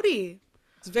 little pouty."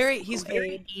 He's Oh,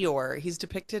 very Abe. Eeyore. He's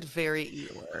depicted very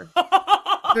Eeyore.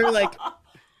 They're like, I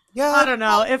yeah, don't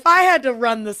know. If I had to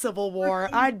run the Civil War,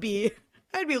 I'd be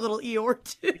a little Eeyore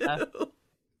yeah, too.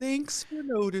 thanks for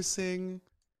noticing.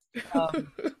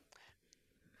 Um,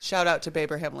 Shout out to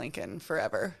Abraham Lincoln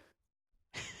forever.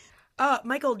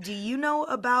 Michael, do you know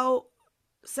about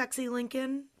Sexy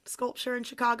Lincoln sculpture in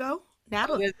Chicago?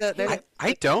 Natalie, There's hey,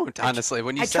 I don't honestly.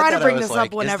 When you I said try to that, I bring was this up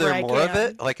like, is whenever there I more of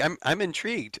it? can. Like I'm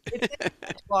intrigued. It's in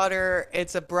Edgewater.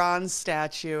 It's a bronze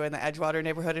statue in the Edgewater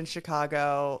neighborhood in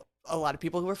Chicago. A lot of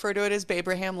people refer to it as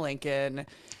Abraham Lincoln.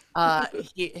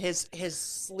 His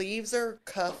sleeves are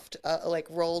cuffed, like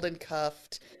rolled and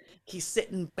cuffed. He's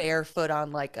sitting barefoot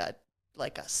on like a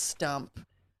stump.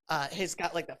 He's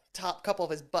got like the top couple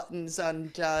of his buttons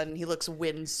undone. He looks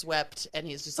windswept, and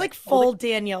he's just It's like holding. full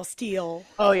Danielle Steele.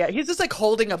 Oh yeah, he's just like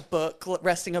holding a book,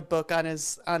 resting a book on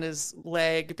his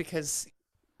leg because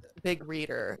big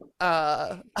reader.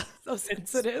 So It's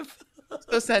sensitive.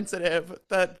 so sensitive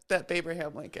that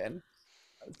Abraham Lincoln.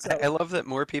 I So love that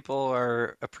more people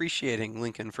are appreciating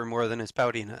Lincoln for more than his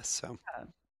poutiness. So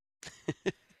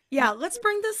Yeah, let's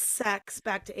bring the sex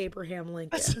back to Abraham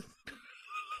Lincoln.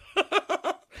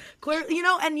 Clearly,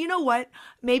 and you know what?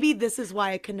 Maybe this is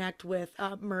why I connect with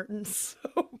Merton so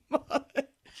much.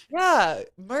 yeah,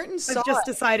 Merton saw I've just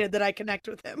it. decided that I connect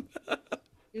with him.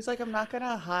 He's like, I'm not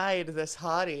gonna hide this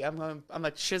hottie. I'm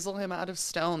gonna chisel him out of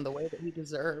stone the way that he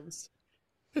deserves.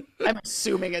 I'm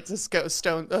assuming it's a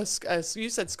stone. You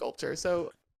said sculpture,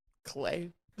 so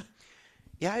clay.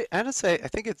 yeah, honestly, I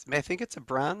think it's a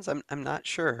bronze. I'm not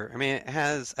sure. I mean, it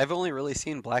has. I've only really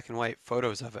seen black and white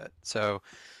photos of it. So,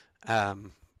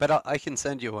 but I can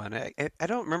send you one. I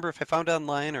don't remember if I found it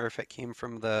online or if it came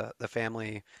from the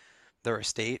family, their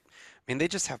estate. I mean, they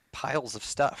just have piles of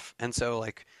stuff, and so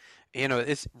like,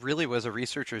 it really was a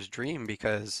researcher's dream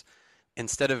because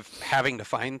instead of having to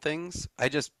find things, I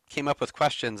just came up with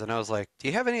questions and I was like, "Do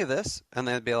you have any of this?" And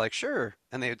they'd be like, "Sure,"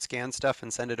 and they would scan stuff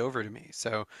and send it over to me.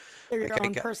 So, They're like, your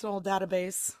own personal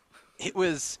database. it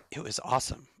was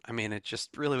awesome. I mean, it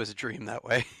just really was a dream that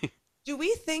way. Do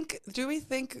we think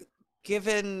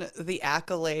given the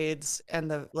accolades and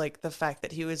the fact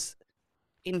that he was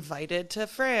invited to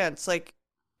France, like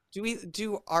do we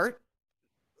do art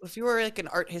if you were like an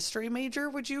art history major,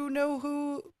 would you know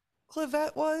who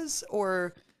Clavette was?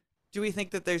 Or do we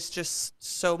think that there's just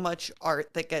so much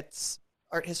art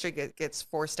history gets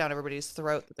forced down everybody's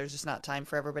throat that there's just not time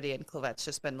for everybody and Clavette's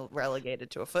just been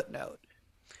relegated to a footnote?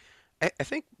 I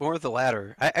think more of the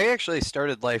latter. I actually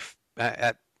started life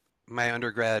at my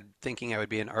undergrad thinking I would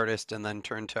be an artist and then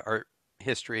turned to art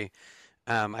history.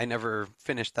 I never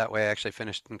finished that way. I actually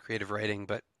finished in creative writing,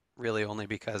 but really only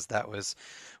because that was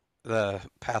the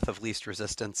path of least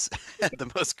resistance had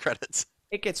the most credits.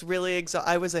 It gets really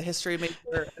I was a history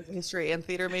and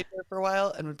theater major for a while,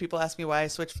 and when people ask me why I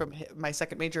switched from my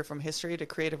second major from history to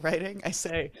creative writing, I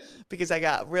say because I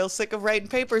got real sick of writing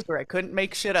papers where I couldn't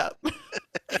make shit up.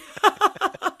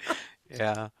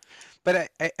 Yeah.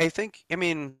 But I think, I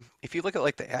mean, if you look at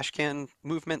like the Ashcan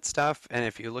movement stuff, and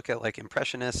if you look at like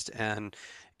Impressionist and,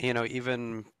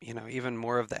 even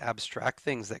more of the abstract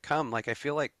things that come, like I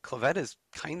feel like Clavette is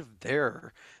kind of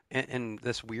there in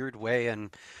this weird way.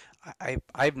 And I've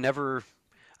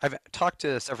talked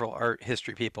to several art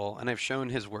history people and I've shown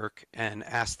his work and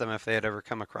asked them if they had ever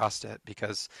come across it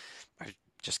because I'm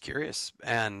just curious.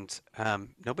 And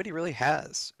nobody really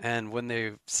has. And when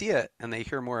they see it and they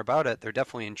hear more about it, they're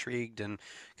definitely intrigued and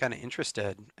kind of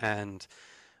interested. And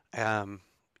um,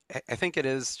 I think it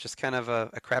is just kind of a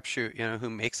crapshoot, who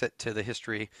makes it to the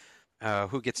history,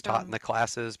 who gets taught Yeah. in the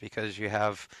classes because you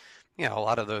have. A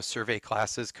lot of those survey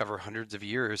classes cover hundreds of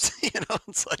years.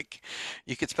 It's like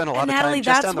you could spend a And lot of Natalie, time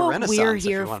just that's on the what we're Renaissance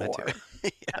if here you wanted for. to.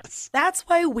 Yes. That's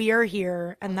why we're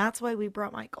here, and that's why we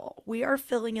brought Michael. We are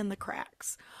filling in the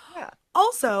cracks. Yeah.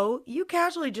 Also, you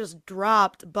casually just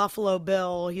dropped Buffalo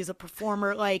Bill. He's a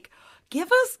performer. Like,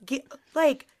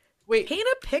 like, Wait, paint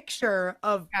a picture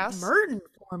of Cass, Merton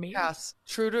for me. Cass,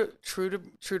 true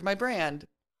to my brand.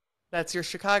 That's your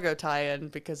Chicago tie-in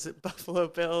because Buffalo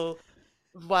Bill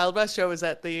Wild West show was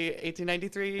at the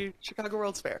 1893 Chicago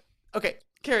World's Fair. Okay,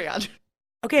 carry on.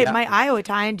 Okay, Yeah. my Iowa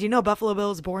tie-in. Do you know Buffalo Bill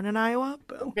was born in Iowa?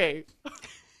 Boom. Okay,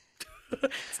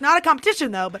 It's not a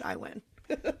competition though, but I win.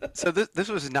 So this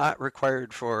was not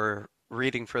required for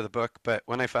reading for the book, but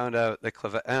when I found out that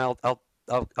Clavette, and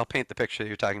I'll paint the picture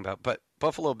you're talking about, but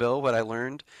Buffalo Bill, what I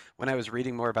learned when I was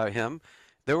reading more about him,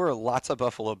 there were lots of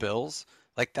Buffalo Bills.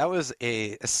 Like that was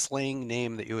a slang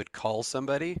name that you would call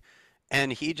somebody,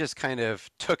 and he just kind of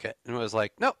took it and was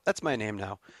like, "Nope, that's my name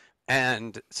now."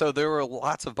 And so there were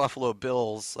lots of Buffalo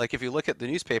Bills. Like if you look at the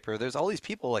newspaper, there's all these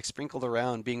people like sprinkled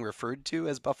around being referred to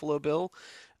as Buffalo Bill.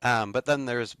 But then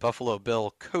there's Buffalo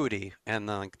Bill Cody, and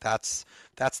then like that's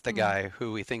the Mm. guy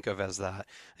who we think of as that.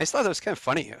 I just thought that was kind of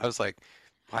funny. I was like,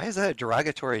 why is that a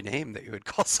derogatory name that you would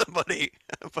call somebody?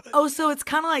 But Oh, so it's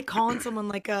kind of like calling someone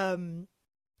like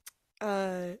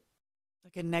uh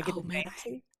Like a oh negative man,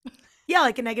 Nancy. yeah,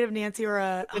 like a negative Nancy or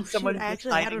a When oh shoot, someone's I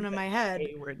actually had one deciding in that my head.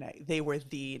 they were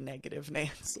the negative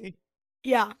Nancy.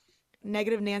 Yeah,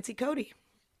 negative Nancy Cody.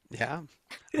 yeah,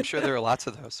 I'm sure there are lots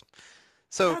of those.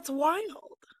 So That's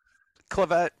wild.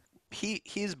 Clavette,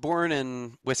 he's born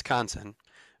in Wisconsin.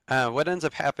 What ends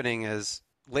up happening is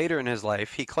later in his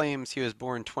life, he claims he was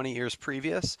born 20 years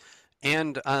previous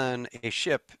and on a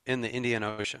ship in the Indian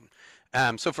Ocean.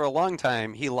 So for a long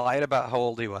time, he lied about how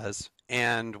old he was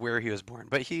and where he was born.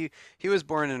 But he was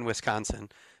born in Wisconsin,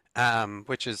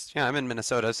 which is, I'm in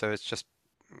Minnesota, so it's just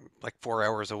like 4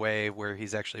 hours away where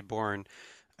he's actually born.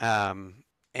 Um,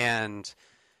 and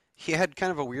he had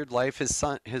kind of a weird life.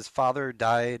 His father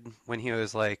died when he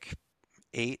was like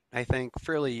 8, I think,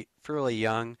 fairly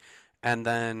young. And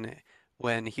then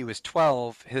when he was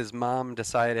 12, his mom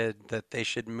decided that they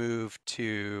should move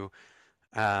to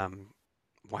um,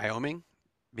 Wyoming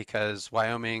because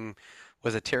Wyoming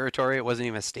was a territory. It wasn't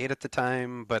even a state at the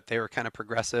time, but they were kind of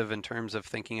progressive in terms of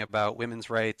thinking about women's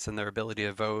rights and their ability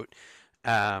to vote,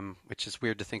 which is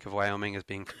weird to think of Wyoming as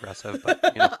being progressive, but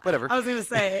whatever. I was gonna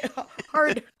say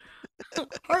hard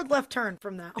hard left turn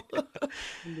from now.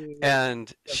 Yeah.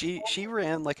 And she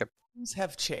ran like a Things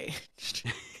have changed.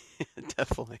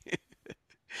 definitely.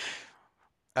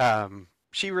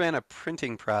 She ran a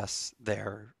printing press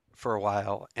there for a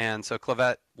while, and so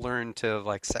Clavette learned to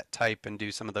like set type and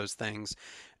do some of those things.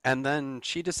 And then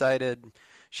she decided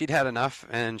she'd had enough,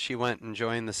 and she went and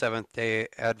joined the Seventh-day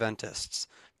Adventists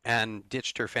and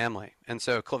ditched her family. And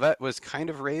so Clavette was kind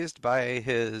of raised by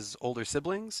his older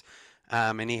siblings,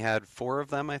 and he had four of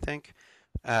them, I think.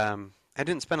 I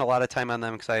didn't spend a lot of time on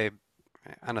them because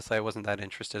honestly, I wasn't that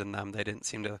interested in them. They didn't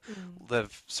seem to Mm.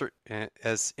 live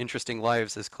as interesting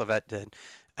lives as Clavette did.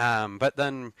 But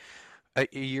then a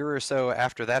year or so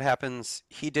after that happens,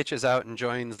 he ditches out and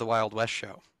joins the Wild West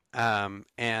show.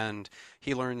 And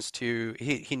he learns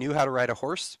he knew how to ride a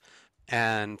horse.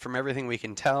 And from everything we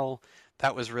can tell,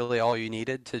 that was really all you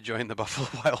needed to join the Buffalo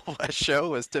Wild West show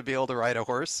was to be able to ride a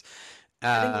horse.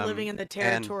 I think living in the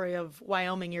And territory of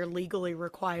Wyoming, you're legally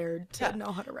required to Yeah.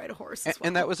 know how to ride a horse as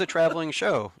And that well. was a traveling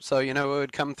show. So, it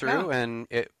would come Yeah. through and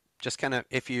it just kind of,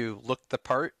 if you looked the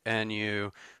part and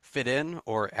you fit in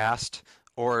or asked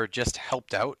or just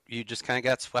helped out, you just kind of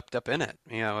got swept up in it.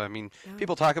 I mean, Yeah.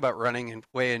 people talk about running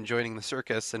away and joining the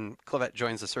circus, and Clavette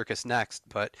joins the circus next,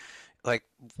 but like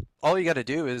all you got to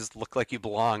do is look like you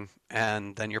belong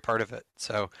and then you're part of it.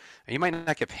 So you might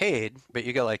not get paid, but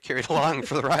you get like carried along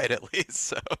for the ride at least.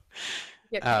 So,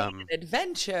 Get paid um, an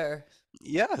adventure.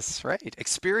 yes, right.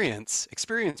 Experience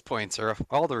points are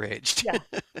all the rage. Yeah.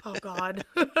 Oh God.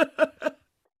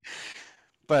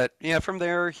 But yeah, from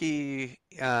there he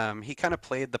kind of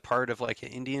played the part of like an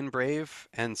Indian brave,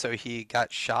 and so he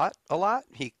got shot a lot.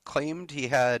 He claimed he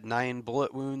had 9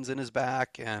 bullet wounds in his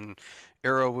back and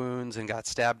arrow wounds, and got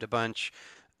stabbed a bunch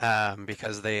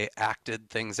because they acted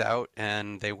things out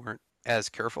and they weren't as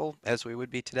careful as we would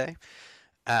be today.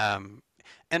 Um,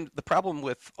 and the problem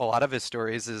with a lot of his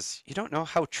stories is you don't know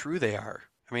how true they are.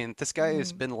 I mean, this guy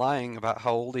has Mm. been lying about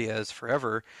how old he is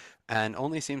forever and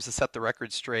only seems to set the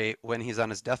record straight when he's on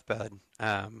his deathbed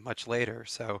much later.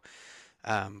 So,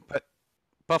 but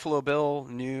Buffalo Bill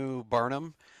knew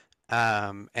Barnum,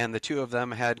 and the two of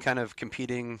them had kind of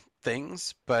competing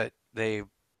things, but they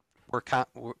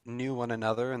knew one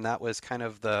another, and that was kind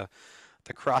of the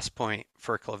cross point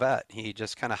for Clavette. He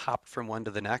just kind of hopped from one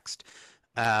to the next.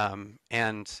 And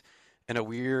in a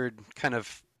weird kind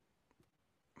of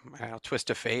I don't know, twist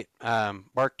of fate,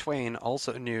 Mark Twain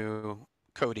also knew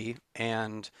Cody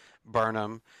and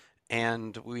Barnum,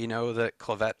 and we know that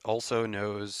Clavette also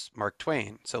knows Mark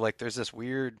Twain. So like there's this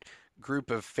weird group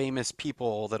of famous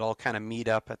people that all kind of meet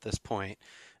up at this point.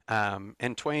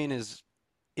 And Twain is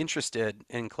interested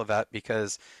in Clavette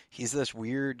because he's this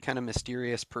weird kind of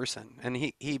mysterious person, and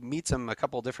he meets him a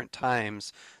couple different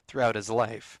times throughout his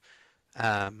life.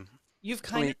 Um, You've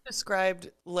I kind mean, of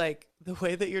described like the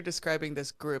way that you're describing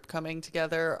this group coming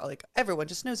together, like everyone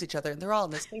just knows each other and they're all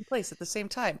in the same place at the same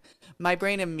time. My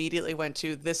brain immediately went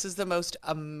to this is the most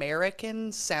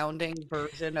American sounding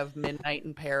version of Midnight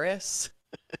in Paris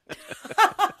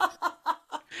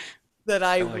that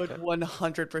I I like would it.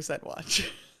 100%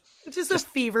 watch. It's just a Just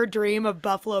fever dream of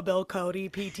Buffalo Bill Cody,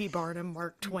 P.T. Barnum,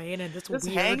 Mark Twain, and this Just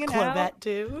weird hanging out. Clavette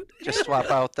dude. just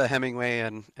swap out the Hemingway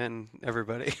and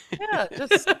everybody. Yeah,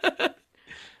 just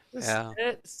Yeah.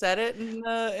 set it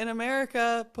in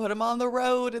America, put them on the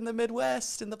road in the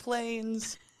Midwest, in the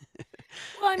plains.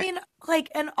 Well, I mean, like,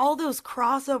 and all those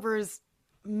crossovers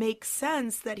make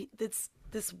sense that that's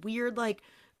this weird, like,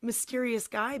 mysterious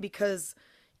guy because,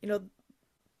 you know,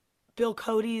 Bill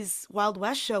Cody's Wild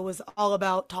West show was all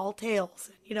about tall tales,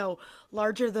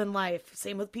 larger than life.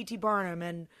 Same with P.T. Barnum.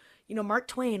 And, Mark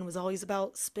Twain was always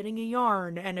about spinning a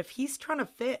yarn. And if he's trying to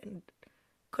fit and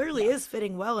clearly is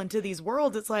fitting well into these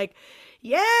worlds, it's like,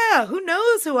 yeah, who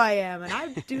knows who I am? And I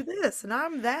do this and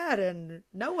I'm that. And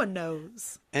no one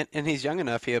knows. And he's young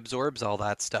enough, he absorbs all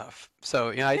that stuff. So,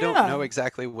 I don't Yeah. know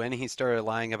exactly when he started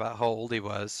lying about how old he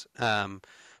was.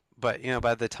 But,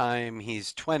 by the time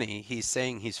he's 20, he's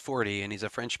saying he's 40 and he's a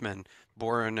Frenchman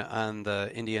born on the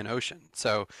Indian Ocean.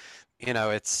 So,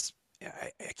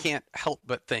 I can't help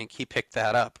but think he picked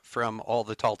that up from all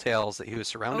the tall tales that he was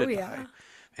Oh, surrounded by. yeah.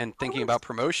 And I thinking was. about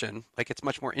promotion, like it's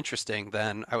much more interesting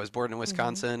than I was born in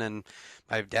Mhm. Wisconsin and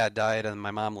my dad died and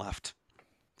my mom left.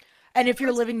 And if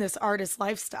you're living this artist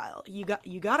lifestyle, you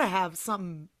gotta have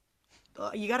some,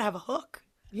 you gotta have a hook.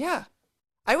 Yeah.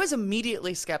 I was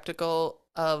immediately skeptical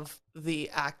of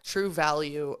the true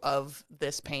value of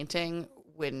this painting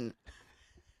when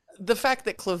the fact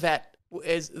that Clavette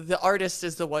is the artist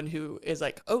is the one who is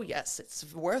like, oh yes,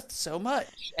 it's worth so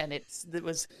much, and it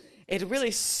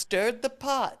really stirred the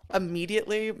pot.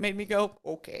 Immediately made me go,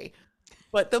 okay.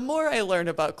 But the more I learn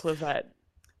about Clavette,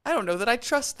 I don't know that I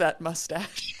trust that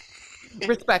mustache.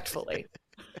 Respectfully.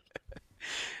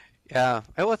 Yeah,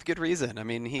 well, with good reason. I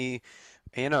mean,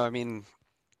 I mean,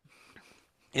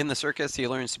 in the circus, he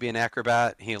learns to be an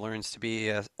acrobat. He learns to be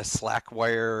a slack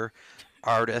wire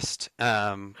artist,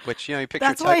 which, you picture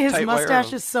That's why his tight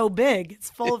mustache wire. is so big. It's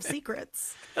full of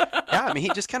secrets. Yeah, I mean,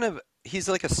 he's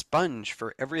like a sponge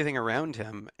for everything around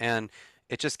him, and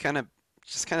it just kind of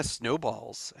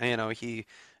snowballs. And, he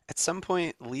at some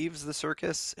point leaves the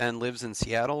circus and lives in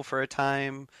Seattle for a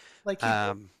time, Like he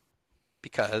did. um,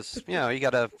 because, you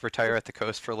got to retire at the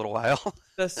coast for a little while.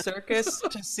 The circus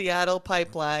to Seattle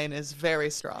pipeline is very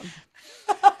strong.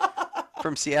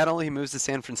 From Seattle, he moves to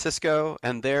San Francisco,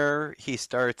 and there he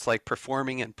starts like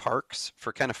performing in parks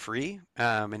for kind of free.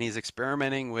 And he's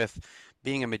experimenting with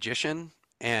being a magician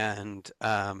and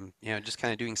just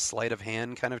kind of doing sleight of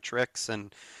hand kind of tricks.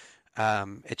 And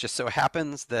it just so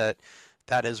happens that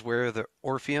that is where the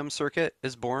Orpheum circuit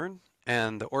is born.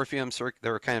 And the Orpheum circuit,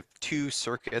 there were kind of two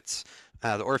circuits.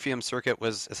 The Orpheum circuit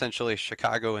was essentially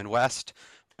Chicago and West,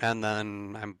 and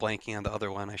then I'm blanking on the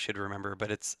other one. I should remember, but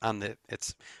it's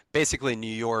basically New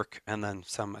York and then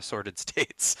some assorted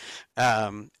states.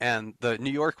 And the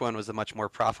New York one was a much more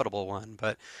profitable one,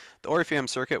 but the Orpheum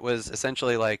circuit was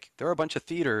essentially like there are a bunch of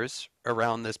theaters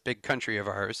around this big country of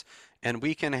ours, and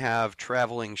we can have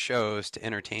traveling shows to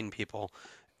entertain people.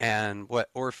 And what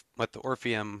the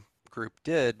Orpheum group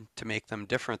did to make them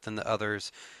different than the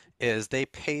others is they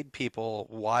paid people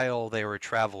while they were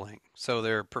traveling. So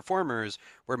their performers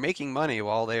were making money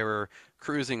while they were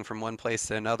cruising from one place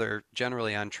to another,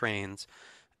 generally on trains,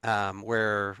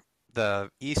 where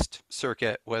the East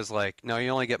Circuit was like, no, you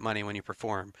only get money when you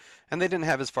perform. And they didn't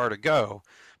have as far to go,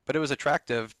 but it was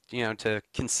attractive, to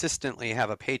consistently have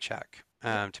a paycheck,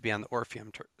 to be on the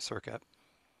Orpheum circuit.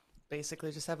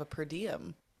 Basically, just have a per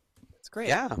diem. It's great.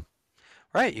 Yeah.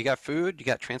 Right, you got food, you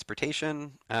got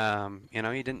transportation, you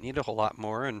didn't need a whole lot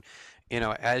more. And,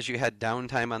 as you had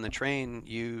downtime on the train,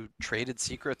 you traded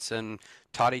secrets and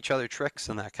taught each other tricks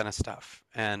and that kind of stuff.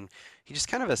 And he just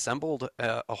kind of assembled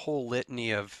a whole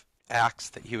litany of acts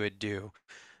that he would do.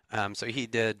 So he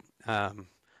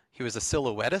was a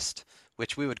silhouettist,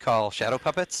 which we would call shadow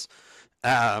puppets,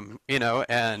 and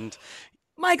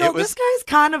Michael, it this was, guy's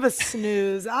kind of a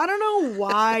snooze. I don't know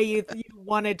why you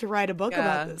wanted to write a book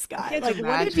about Yeah. this I guy. can't Like,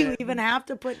 what did you even imagine. have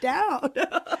to put down?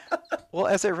 well,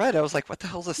 as I read, I was like, what the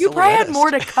hell's a You probably had more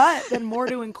silhouettist? to cut than more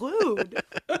to include.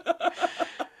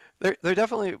 They're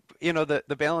definitely,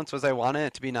 the balance was I wanted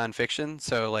it to be nonfiction,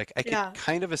 so like I could Yeah,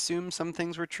 kind of assume some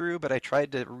things were true, but I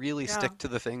tried to really yeah. stick to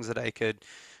the things that I could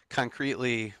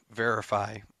concretely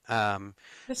verify. Um,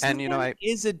 This and man I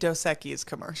is a Dos Equis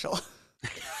commercial.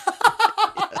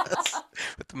 yes,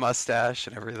 with the mustache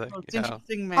and everything. Most Yeah.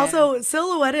 interesting man. Also,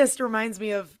 silhouettist reminds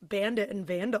me of Bandit and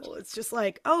Vandal. It's just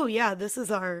like, oh yeah, this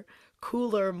is our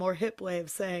cooler, more hip way of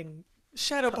saying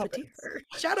shadow puppets. puppeteer.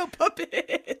 Shadow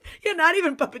puppet. Yeah, not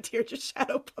even puppeteer, just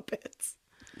shadow puppets.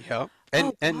 Yeah.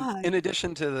 Oh And God. in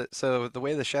addition to the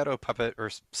way the shadow puppet or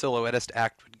silhouettist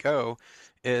act would go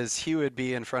is he would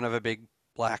be in front of a big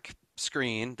black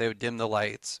screen. They would dim the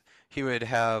lights. He would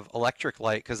have electric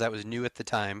light because that was new at the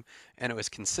time and it was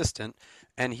consistent.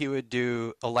 And he would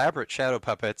do elaborate shadow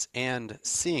puppets and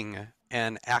sing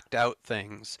and act out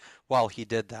things while he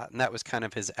did that. And that was kind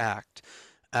of his act.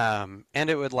 And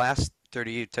it would last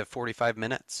 30 to 45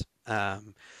 minutes.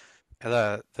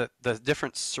 The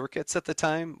different circuits at the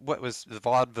time, what was the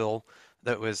vaudeville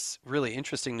that was really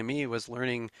interesting to me was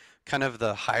learning kind of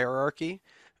the hierarchy.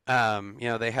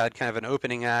 They had kind of an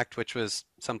opening act, which was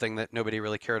something that nobody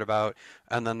really cared about,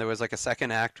 and then there was like a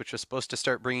second act, which was supposed to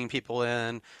start bringing people in.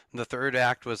 And the third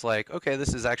act was like, okay,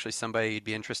 this is actually somebody you'd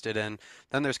be interested in.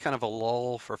 Then there's kind of a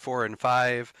lull for 4 and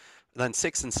 5. Then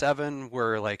 6 and 7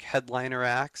 were like headliner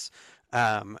acts.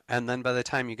 And then by the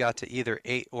time you got to either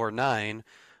 8 or 9,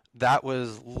 that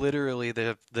was literally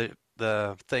the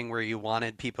thing where you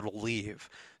wanted people to leave.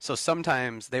 So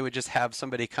sometimes they would just have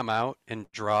somebody come out and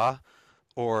draw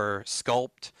or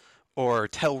sculpt or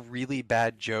tell really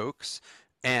bad jokes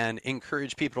and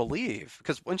encourage people to leave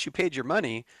because once you paid your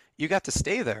money, you got to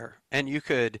stay there and you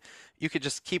could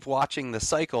just keep watching the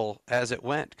cycle as it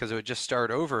went because it would just start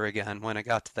over again when it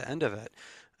got to the end of it.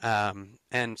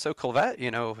 And so Colvette,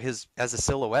 his as a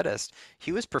silhouettist,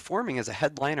 he was performing as a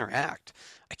headliner act.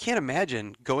 I can't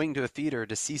imagine going to a theater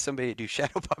to see somebody do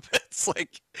shadow puppets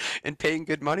like and paying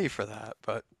good money for that,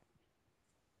 but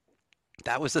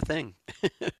that was the thing.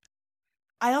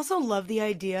 I also love the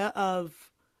idea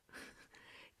of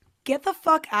get the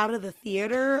fuck out of the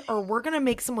theater or we're gonna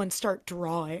make someone start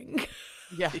drawing.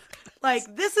 Yeah.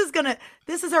 Like this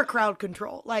is our crowd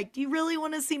control. Like, do you really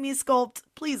want to see me sculpt?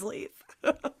 Please leave.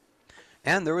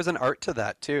 And there was an art to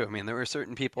that too. I mean, there were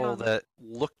certain people Yeah. that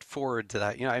looked forward to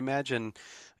that. I imagine,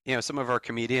 some of our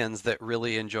comedians that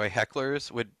really enjoy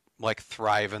hecklers would like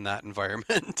thrive in that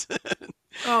environment.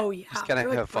 Oh yeah. Just kind They're of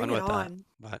like, have fun bring it with that. on.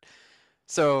 But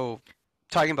so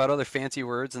talking about other fancy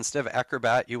words, instead of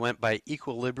acrobat, you went by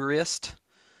equilibrist.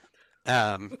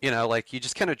 Like you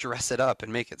just kind of dress it up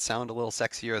and make it sound a little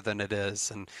sexier than it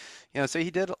is. And, so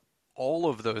he did all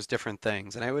of those different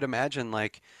things. And I would imagine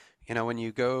like, when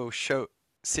you go show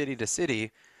city to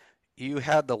city, you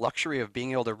had the luxury of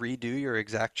being able to redo your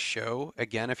exact show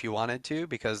again if you wanted to,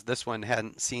 because this one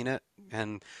hadn't seen it.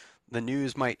 And the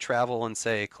news might travel and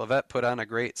say, Clavette put on a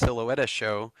great silhouette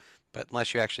show, but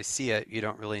unless you actually see it, you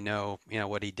don't really know,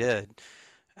 what he did.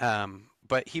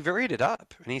 But he varied it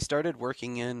up and he started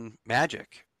working in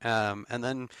magic. And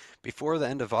then before the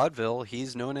end of vaudeville,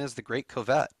 he's known as the Great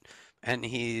Clavette. And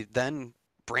he then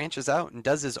branches out and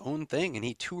does his own thing and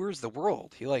he tours the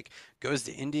world. He like goes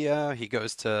to India, he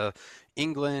goes to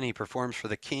England, he performs for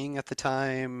the king at the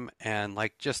time. And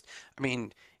like just, I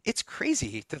mean, it's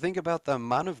crazy to think about the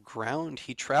amount of ground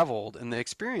he traveled and the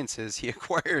experiences he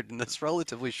acquired in this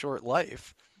relatively short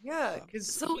life. Yeah, because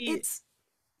So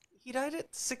he died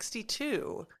at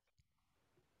 62.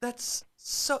 That's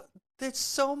so there's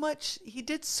so much he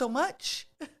did so much.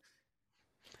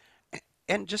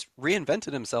 And just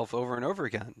reinvented himself over and over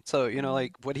again. So,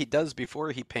 like what he does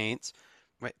before he paints,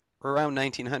 right, around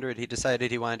 1900, he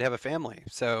decided he wanted to have a family.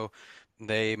 So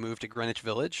they moved to Greenwich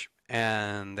Village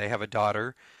and they have a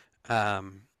daughter.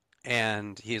 Um,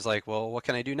 and he's like, well, what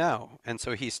can I do now? And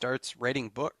so he starts writing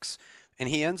books and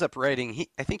he ends up writing,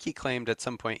 I think he claimed at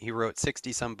some point he wrote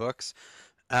 60 some books.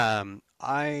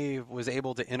 I was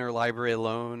able to interlibrary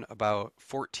loan about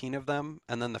 14 of them,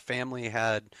 and then the family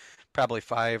had probably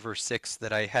 5 or 6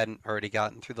 that I hadn't already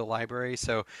gotten through the library.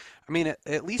 So, I mean,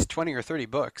 at least 20 or 30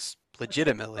 books,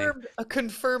 legitimately. A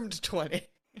confirmed 20.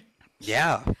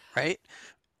 Yeah, right?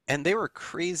 And they were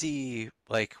crazy,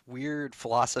 like weird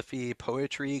philosophy,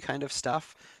 poetry kind of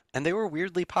stuff, and they were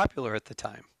weirdly popular at the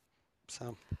time.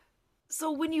 So,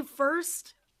 So when you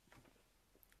first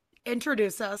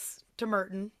introduce us to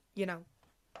Merton,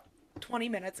 20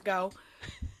 minutes ago,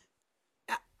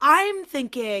 I'm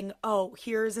thinking, oh,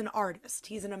 here's an artist.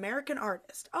 He's an American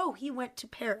artist. Oh, he went to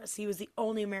Paris. He was the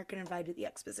only American invited to the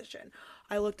exposition.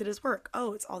 I looked at his work.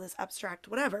 Oh, it's all this abstract,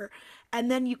 whatever.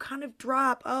 And then you kind of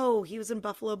drop, oh, he was in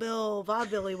Buffalo Bill,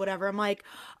 Vaudeville, whatever. I'm like,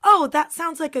 oh, that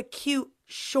sounds like a cute,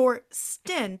 short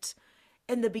stint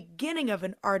in the beginning of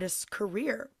an artist's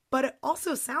career. But it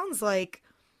also sounds like,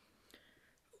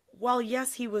 while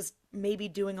yes, he was maybe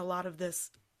doing a lot of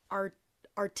this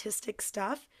artistic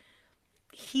stuff,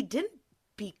 he didn't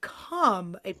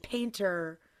become a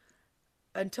painter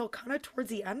until kind of towards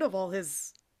the end of all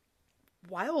his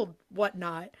wild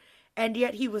whatnot. And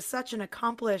yet he was such an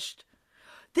accomplished.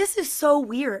 This is so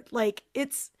weird. Like,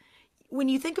 it's when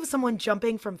you think of someone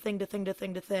jumping from thing to thing to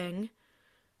thing to thing,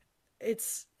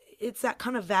 it's that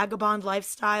kind of vagabond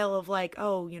lifestyle of like,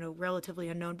 oh, relatively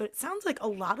unknown. But it sounds like a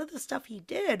lot of the stuff he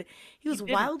did, he was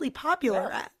did wildly popular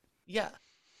well. at. Yeah.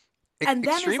 And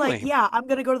then it's like, Extremely. yeah, I'm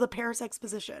gonna go to the Paris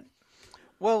Exposition.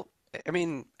 Well,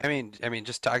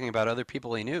 just talking about other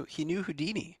people he knew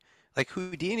Houdini. Like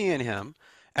Houdini and him.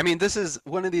 I mean, this is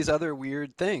one of these other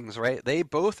weird things, right? They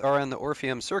both are on the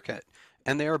Orpheum circuit,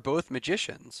 and they are both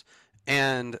magicians.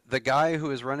 And the guy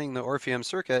who is running the Orpheum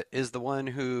circuit is the one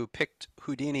who picked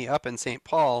Houdini up in St.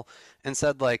 Paul and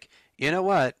said, like, you know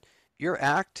what? Your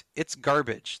act, it's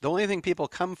garbage. The only thing people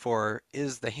come for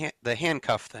is the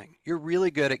handcuff thing. You're really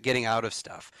good at getting out of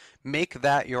stuff. Make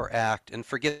that your act and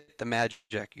forget the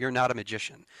magic. You're not a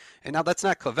magician. And now that's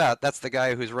not Clavette. That's the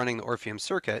guy who's running the Orpheum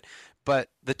circuit. But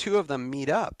the two of them meet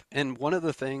up. And one of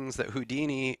the things that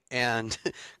Houdini and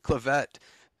Clavette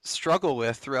struggle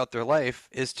with throughout their life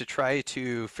is to try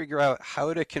to figure out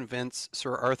how to convince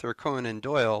Sir Arthur Conan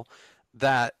Doyle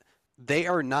that they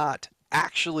are not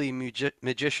actually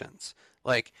magicians.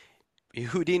 Like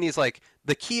Houdini's like,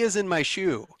 the key is in my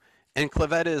shoe. And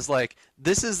Clavette is like,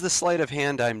 this is the sleight of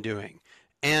hand I'm doing.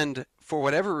 And for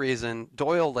whatever reason,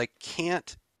 Doyle like he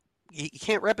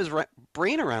can't wrap his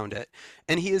brain around it.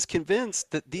 And he is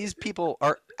convinced that these people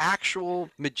are actual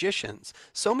magicians.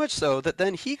 So much so that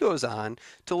then he goes on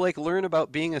to like learn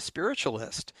about being a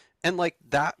spiritualist. And like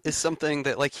that is something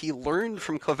that like he learned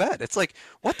from Clavette. It's like,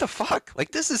 what the fuck? Like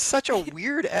this is such a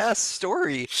weird ass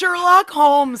story. Sherlock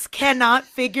Holmes cannot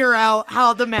figure out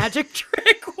how the magic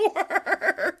trick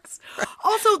works.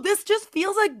 Also, this just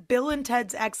feels like Bill and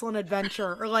Ted's Excellent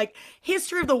Adventure or like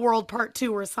History of the World Part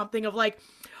 2 or something of like,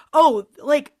 oh,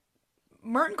 like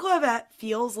Martin Clavette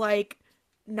feels like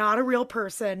not a real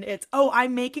person. It's, oh,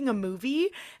 I'm making a movie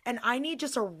and I need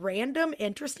just a random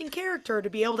interesting character to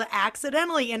be able to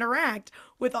accidentally interact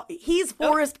with. He's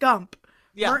Forrest Gump.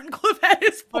 Yeah. Martin Clavette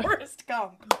is Forrest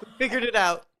Gump. Figured it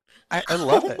out. I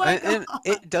love Oh it. my And God.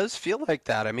 it does feel like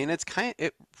that. I mean, it's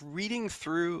reading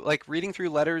through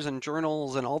letters and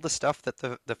journals and all the stuff that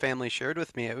the family shared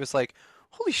with me. It was like,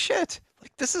 holy shit.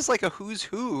 Like this is like a who's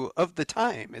who of the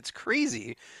time. It's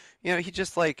crazy. He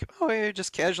just like, oh, he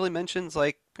just casually mentions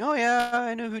like, oh yeah,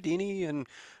 I know Houdini and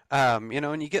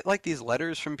and you get like these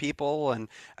letters from people and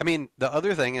I mean, the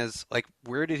other thing is like,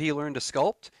 where did he learn to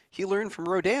sculpt? He learned from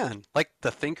Rodin, like the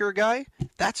thinker guy.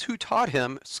 That's who taught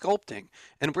him sculpting.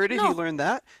 And where did he No, learn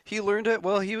that? He learned it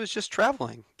while he was just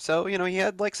traveling. So, he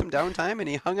had like some downtime and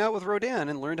he hung out with Rodin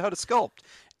and learned how to sculpt,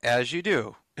 as you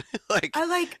do. Like,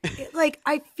 I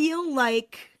I feel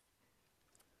like,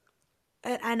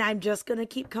 and I'm just gonna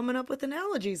keep coming up with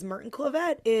analogies. Martin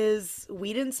Clavette is,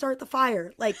 we didn't start the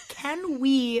fire. Like, can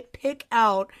we pick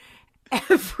out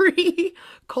every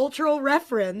cultural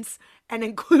reference and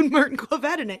include Martin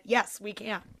Clavette in it? Yes, we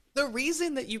can. The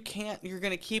reason that you're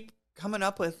going to keep coming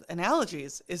up with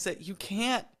analogies is that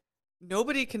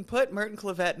nobody can put Merton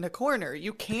Clavette in a corner.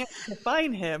 You can't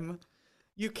define him.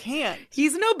 You can't.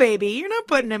 He's no baby. You're not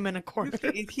putting him in a corner.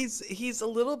 He's a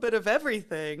little bit of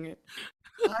everything.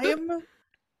 I'm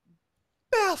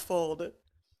baffled.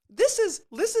 This is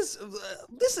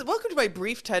welcome to my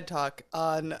brief TED Talk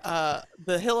on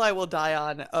the hill I will die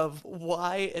on of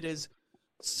why it is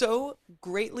so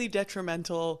greatly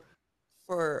detrimental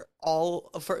for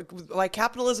why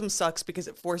capitalism sucks because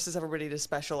it forces everybody to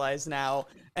specialize now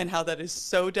and how that is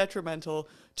so detrimental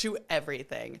to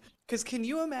everything. Because can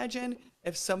you imagine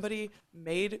if somebody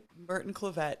made Merton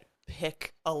Clavette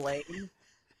pick a lane?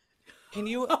 Can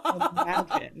you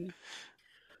imagine?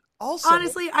 Also,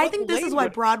 Honestly, I what think this is lane why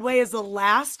would Broadway is the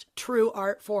last true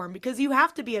art form because you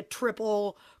have to be a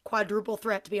triple, quadruple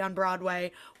threat to be on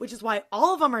Broadway, which is why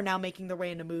all of them are now making their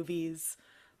way into movies.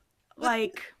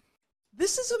 Like,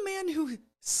 this is a man who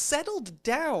settled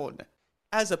down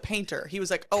as a painter. He was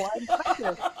like, "Oh,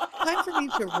 time for me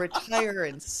to retire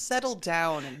and settle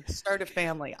down and start a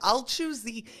family. I'll choose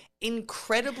the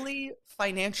incredibly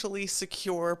financially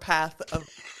secure path of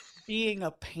being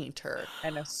a painter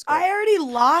and a I sculptor. already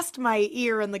lost my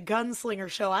ear in the Gunslinger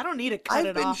show. I don't need to cut I've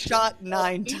it been off. shot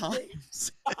 9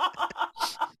 times."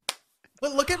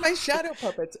 But look at my shadow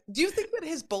puppets. Do you think that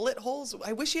his bullet holes,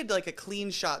 I wish he had like a clean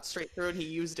shot straight through and he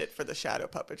used it for the shadow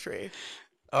puppetry.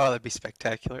 oh, that'd be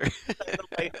spectacular.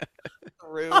 Like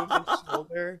through his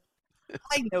shoulder.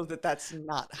 I know that that's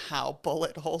not how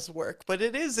bullet holes work, but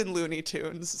it is in Looney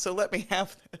Tunes, so let me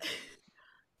have this.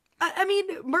 I mean,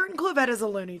 Merton Clavette is a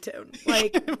Looney Tune.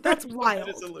 Like, that's That wild.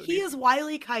 is a Looney He is Wile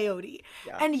E. Coyote.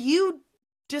 Yeah. And you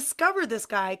discovered this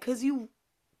guy because you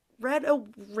read a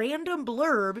random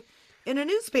blurb in a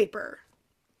newspaper.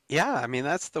 Yeah, I mean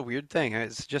that's the weird thing.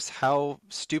 It's just how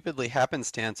stupidly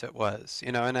happenstance it was,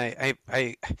 and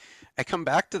I come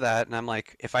back to that and I'm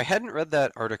like, if I hadn't read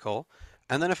that article,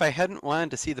 and then if I hadn't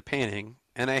wanted to see the painting,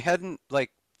 and I hadn't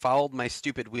like followed my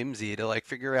stupid whimsy to like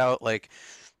figure out like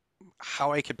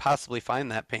how I could possibly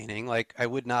find that painting, like I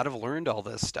would not have learned all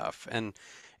this stuff. And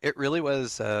it really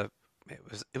was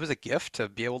it was a gift to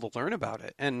be able to learn about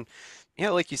it. And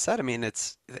like you said, I mean,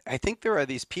 I think there are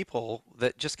these people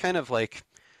that just kind of like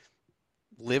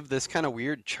live this kind of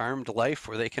weird charmed life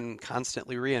where they can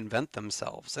constantly reinvent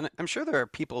themselves. And I'm sure there are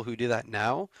people who do that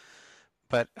now,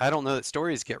 but I don't know that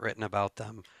stories get written about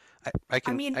them.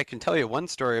 I mean, I can tell you one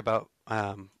story about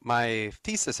my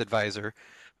thesis advisor.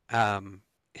 Um,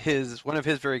 his one of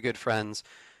his very good friends,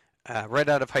 right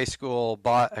out of high school,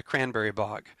 bought a cranberry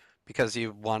bog because he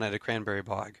wanted a cranberry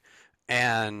bog,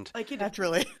 and like you did.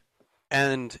 Naturally.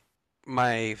 and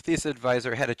my thesis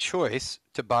advisor had a choice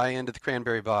to buy into the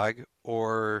cranberry bog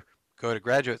or go to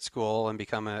graduate school and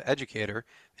become an educator,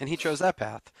 and he chose that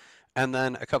path. And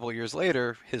then a couple of years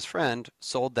later, his friend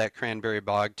sold that cranberry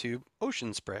bog to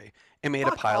Ocean Spray and made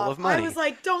a Fuck pile off. of money. I was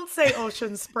like, don't say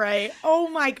Ocean Spray. Oh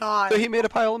my God. So he made a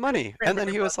pile of money. And then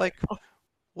Cranberry he was bog. like,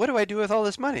 what do I do with all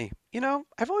this money?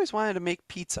 I've always wanted to make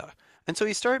pizza. And so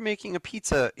he started making a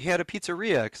pizza. He had a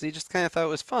pizzeria because he just kind of thought it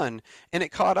was fun. And it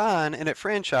caught on and it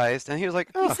franchised. And he was like,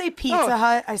 If you oh, say Pizza oh.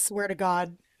 Hut, I swear to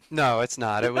God. No, it's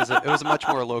not. It was a much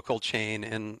more local chain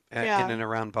in Yeah. and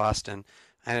around Boston.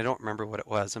 And I don't remember what it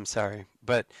was. I'm sorry.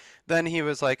 But then he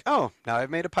was like, "Oh, now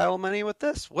I've made a pile of money with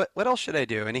this. What else should I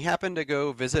do?" And he happened to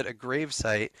go visit a grave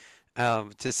site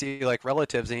to see like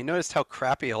relatives, and he noticed how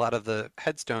crappy a lot of the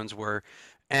headstones were.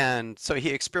 And so he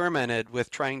experimented with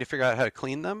trying to figure out how to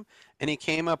clean them, and he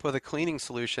came up with a cleaning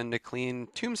solution to clean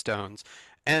tombstones.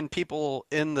 And people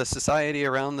in the society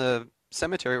around the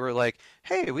cemetery were like,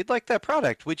 "Hey, we'd like that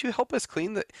product. Would you help us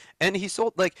clean the?" And he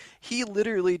sold like he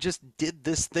literally just did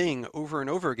this thing over and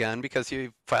over again because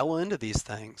he fell into these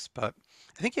things. But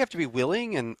I think you have to be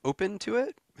willing and open to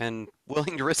it and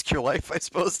willing to risk your life, I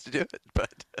suppose, to do it.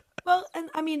 But Well, and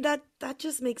I mean, that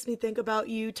just makes me think about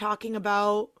you talking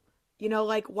about,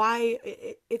 like why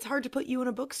it's hard to put you in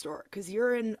a bookstore because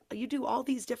you do all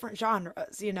these different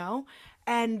genres,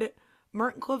 and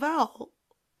Merton Clavell,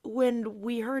 when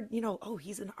we heard, oh,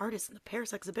 he's an artist in the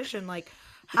Paris exhibition, like,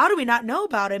 how do we not know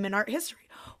about him in art history?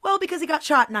 Well, because he got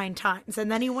shot 9 times,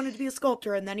 and then he wanted to be a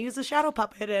sculptor, and then he was a shadow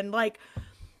puppet, and like,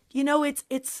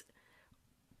 it's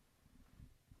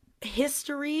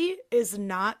history is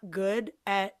not good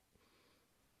at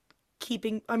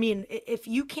keeping. I mean, if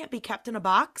you can't be kept in a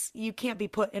box, you can't be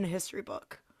put in a history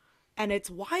book, and it's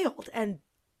wild, and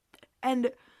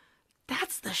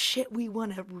that's the shit we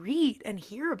want to read and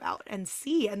hear about and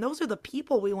see. And those are the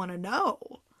people we want to know.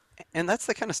 and that's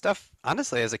the kind of stuff,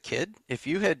 honestly, as a kid, if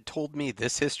you had told me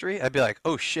this history, I'd be like,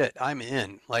 "Oh shit, I'm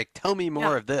in. Like, tell me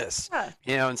more Yeah. of this."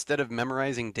 Yeah. Instead of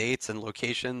memorizing dates and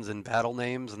locations and battle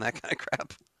names and that kind of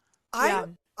crap. Yeah.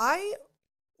 I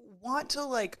want to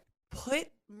like put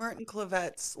Merton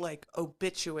Clavette's like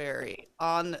obituary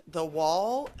on the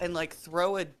wall and like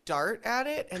throw a dart at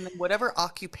it, and then whatever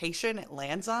occupation it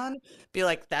lands on, be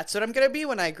like, that's what I'm gonna be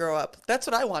when I grow up. That's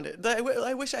what I wanted.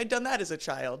 I wish I'd done that as a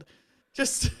child.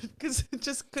 Just because it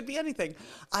just could be anything.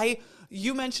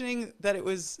 You mentioning that it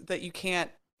was that you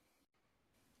can't.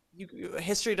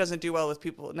 History doesn't do well with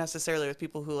people necessarily with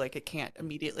people who like it can't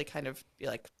immediately kind of be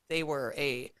like they were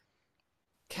a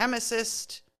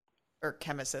chemist or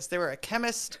chemist. They were a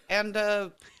chemist and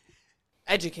a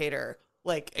educator,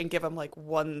 like, and give them like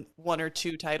one or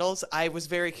two titles. I was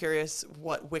very curious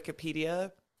what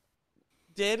Wikipedia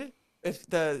did. If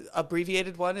the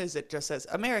abbreviated one is it just says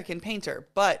American painter,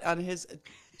 but on his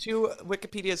to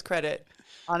Wikipedia's credit,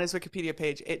 on his Wikipedia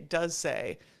page, it does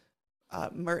say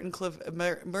Merton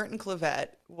Clavette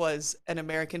was an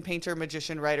American painter,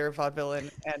 magician, writer,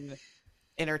 vaudevillain, and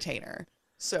entertainer.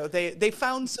 So they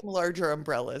found some larger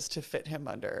umbrellas to fit him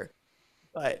under,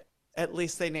 but at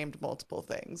least they named multiple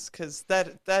things because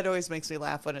that always makes me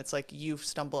laugh when it's like you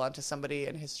stumble onto somebody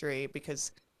in history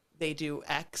because they do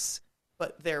X,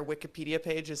 but their Wikipedia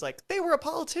page is like they were a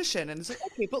politician, and it's like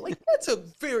okay, but like that's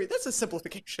a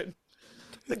simplification,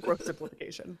 the gross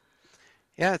simplification.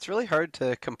 Yeah, it's really hard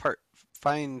to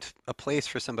find a place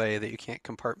for somebody that you can't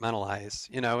compartmentalize,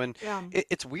 and Yeah.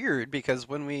 it's weird because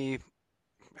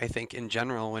I think in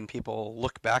general, when people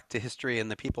look back to history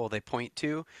and the people they point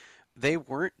to, they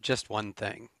weren't just one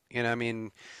thing. I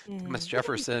mean, Thomas Mm.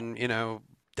 Jefferson,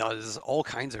 does all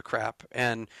kinds of crap.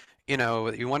 And, you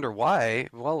know, you wonder why.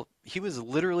 Well, he was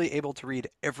literally able to read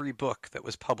every book that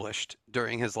was published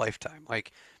during his lifetime.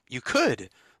 Like, you could.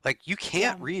 Like, you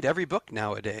can't Yeah. read every book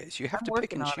nowadays. You have I'm to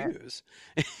pick working and on it. choose.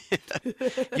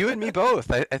 You and me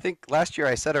both. I think last year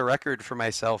I set a record for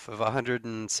myself of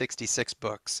 166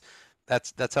 books.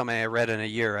 That's how many I read in a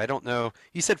year. I don't know.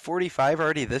 You said 45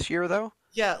 already this year, though?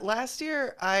 Yeah, last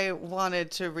year I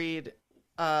wanted to read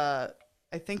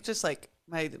I think just like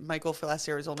my goal for last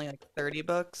year was only like 30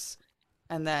 books,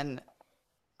 and then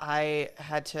I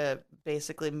had to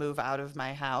basically move out of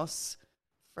my house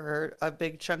for a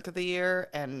big chunk of the year,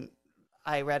 and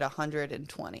I read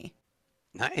 120.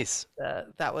 Nice.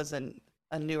 That was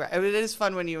a new. It is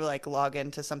fun when you like log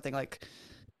into something like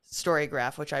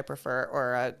Storygraph, which I prefer,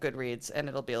 or Goodreads, and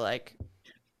it'll be like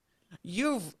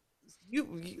you've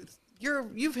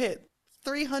you've hit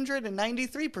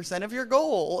 393% of your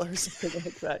goal or something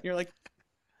like that. And you're like,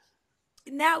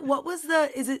 Now, what was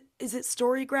the is it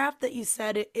Storygraph that you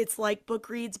said it's like book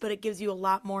reads, but it gives you a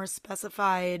lot more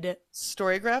specified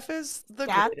Storygraph is the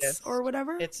stats or greatest.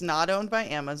 whatever? It's not owned by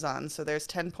Amazon, so there's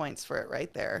 10 points for it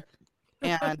right there.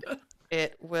 And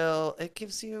it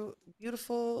gives you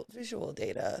beautiful visual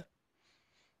data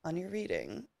on your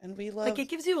reading. And we Like love, it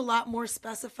gives you a lot more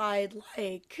specified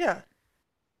yeah,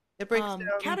 it breaks down.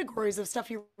 categories of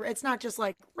stuff it's not just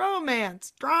like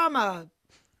romance, drama,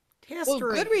 Well,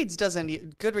 history. Goodreads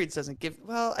doesn't give,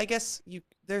 well, I guess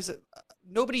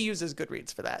nobody uses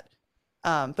Goodreads for that.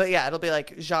 But yeah, it'll be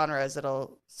like genres.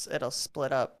 It'll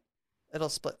split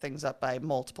things up by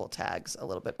multiple tags a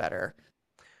little bit better.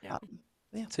 Yeah.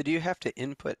 Yeah. So do you have to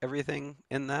input everything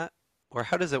in that? Or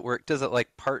how does it work? Does it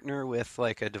like partner with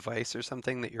like a device or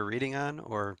something that you're reading on?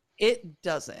 Or It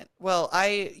doesn't. Well,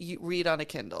 read on a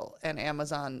Kindle, and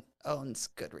Amazon owns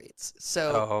Goodreads.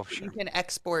 So oh, you sure. can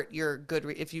export your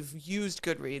Goodreads. If you've used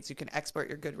Goodreads, you can export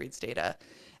your Goodreads data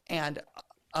and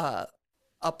uh,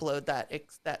 upload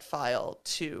that file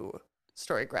to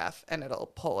Storygraph, and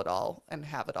it'll pull it all and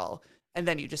have it all. And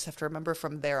then you just have to remember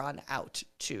from there on out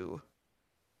to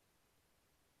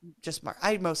just mark.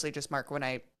 I mostly just mark when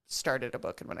I started a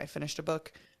book and when I finished a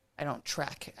book. I don't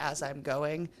track as I'm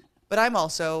going. But I'm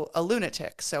also a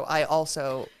lunatic, so I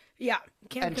also Yeah,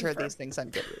 can enter confirm. these things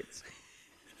on Goodreads.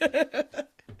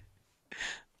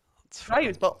 It's I fun.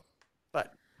 use both,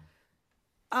 but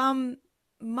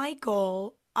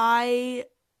Michael, I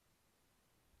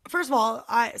first of all,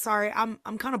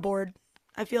 I'm kind of bored.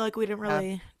 I feel like we didn't yeah.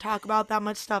 really talk about that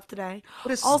much stuff today.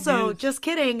 What a Also, snooze. just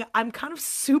kidding. I'm kind of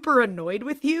super annoyed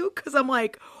with you because I'm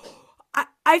like,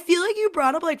 I feel like you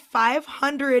brought up like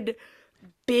 500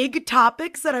 big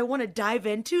topics that I want to dive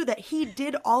into that he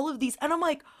did all of these. And I'm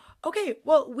like, okay,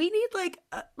 well, we need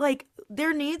like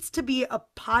there needs to be a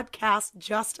podcast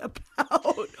just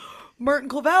about Merton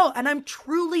Clavel. And I'm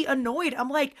truly annoyed. I'm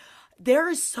like, there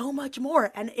is so much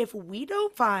more. And if we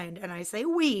don't find, and I say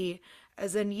we,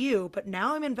 as in you, but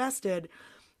now I'm invested,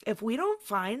 if we don't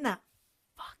find that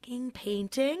fucking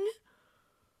painting,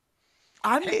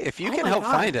 Hey, if you oh can my help God.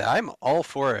 find it, I'm all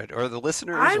for it. Or the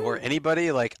listeners or I'm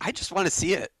anybody, like, I just want to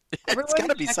see it. It's got Everyone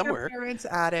to be check your somewhere. parents'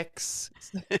 attics.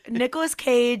 Nicolas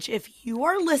Cage, if you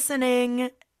are listening,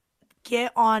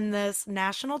 get on this.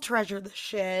 National Treasure the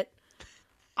shit.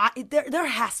 There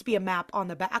has to be a map on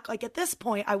the back. Like at this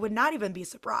point, I would not even be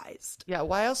surprised. Yeah,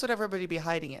 why else would everybody be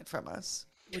hiding it from us?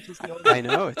 Which is the I only.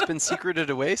 know, it's been secreted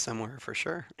away somewhere for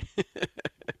sure.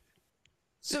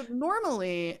 So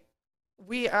normally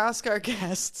we ask our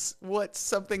guests what's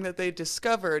something that they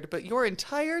discovered, but your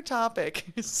entire topic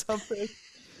is something.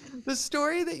 The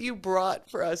story that you brought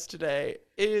for us today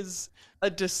is a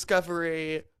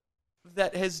discovery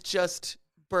that has just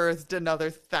birthed another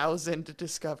 1,000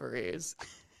 discoveries.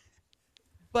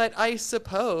 But I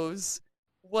suppose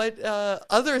what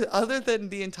other than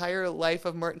the entire life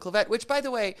of Martin Clavet, which by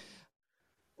the way,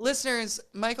 listeners,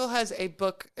 Michael has a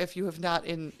book, if you have not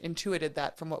intuited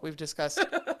that from what we've discussed,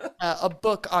 a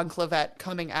book on Clavet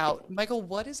coming out. Michael,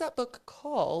 what is that book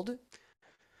called?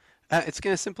 It's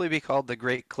going to simply be called The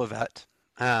Great Clavet.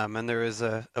 And there is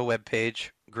a web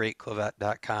page,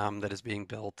 greatclavet.com, that is being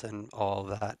built and all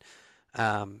of that.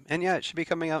 And yeah, it should be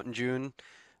coming out in June.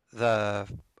 The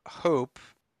hope,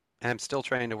 and I'm still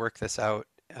trying to work this out,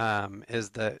 is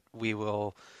that we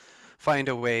will find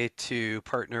a way to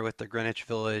partner with the Greenwich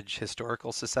Village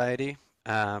Historical Society,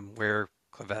 where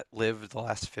Clavet lived the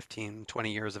last 15,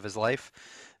 20 years of his life.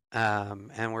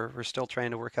 And we're still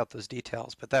trying to work out those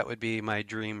details, but that would be my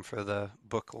dream for the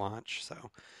book launch.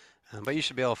 So, but you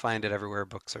should be able to find it everywhere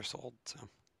books are sold. So,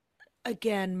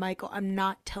 again, Michael, I'm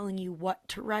not telling you what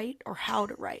to write or how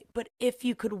to write, but if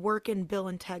you could work in Bill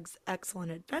and Ted's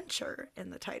Excellent Adventure in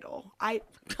the title, I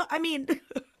mean,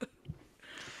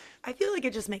 I feel like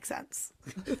it just makes sense.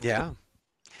 Yeah.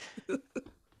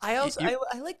 I You, also you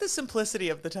I like the simplicity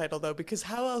of the title though, because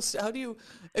how do you,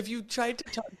 if you tried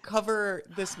to cover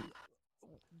this,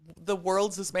 the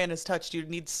worlds this man has touched, you'd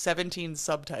need 17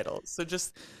 subtitles. So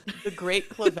just the Great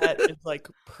Clavet is like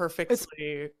It's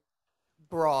perfectly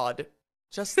broad,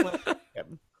 just like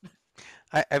him.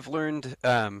 I've learned,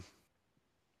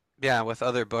 yeah, with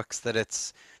other books that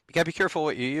it's you gotta be careful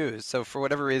what you use. So for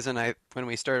whatever reason, when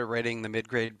we started writing the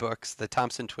mid-grade books, the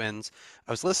Thompson twins,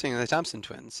 I was listening to the Thompson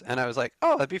twins, and I was like,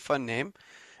 oh, that'd be a fun name.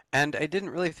 And I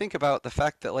didn't really think about the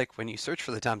fact that like when you search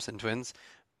for the Thompson twins,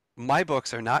 my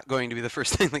books are not going to be the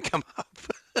first thing that come up.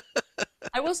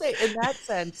 I will say, in that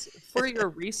sense, for your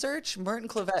research, Merton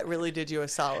Clavet really did you a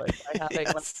solid by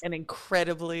having like Yes, an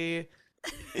incredibly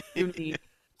unique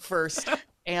first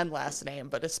and last name,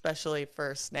 but especially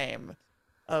first name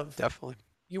of definitely.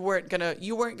 you weren't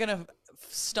gonna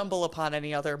stumble upon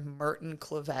any other Merton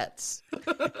Clavets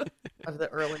of the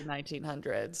early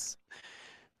 1900s.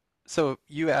 So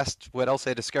you asked what else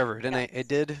I discovered, and I Yes.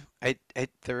 did.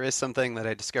 There is something that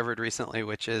I discovered recently,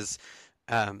 which is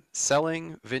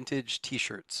selling vintage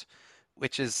T-shirts,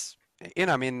 which is,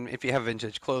 I mean, if you have a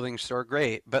vintage clothing store,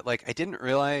 great. But like, I didn't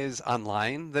realize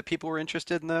online that people were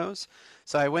interested in those.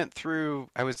 So I went through.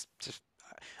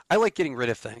 I like getting rid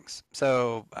of things.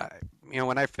 So,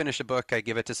 when I finish a book, I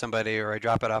give it to somebody or I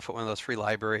drop it off at one of those free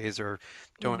libraries or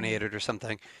Mhm. donate it or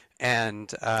something.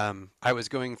 And I was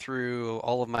going through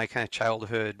all of my kind of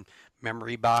childhood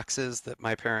memory boxes that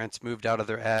my parents moved out of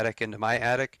their attic into my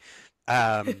attic.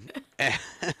 Um,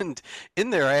 and in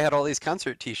there, I had all these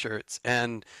concert t-shirts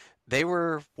and they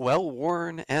were well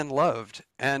worn and loved.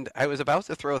 And I was about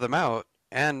to throw them out.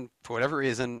 And for whatever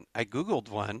reason, I Googled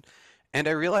one and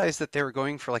I realized that they were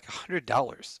going for like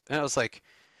 $100. And I was like,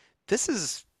 this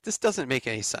doesn't make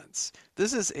any sense.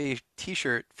 This is a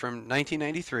t-shirt from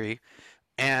 1993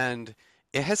 and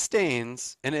it has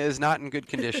stains and it is not in good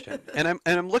condition. And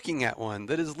I'm looking at one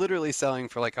that is literally selling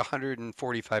for like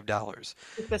 $145.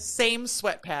 With the same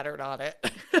sweat pattern on it.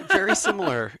 Very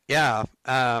similar. Yeah.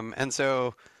 And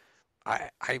so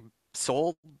I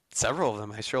sold several of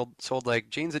them. I sold like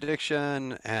Jane's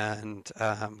Addiction and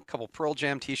a couple Pearl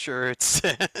Jam t-shirts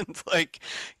and like,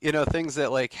 things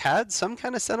that like had some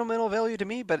kind of sentimental value to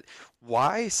me, but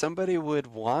why somebody would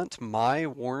want my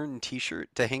worn t-shirt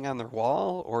to hang on their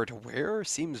wall or to wear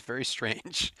seems very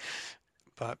strange.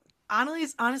 But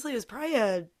Honestly, it was probably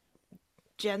a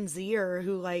Gen Zer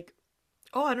who like,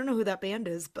 oh, I don't know who that band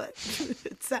is, but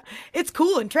it's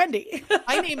cool and trendy.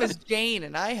 My name is Jane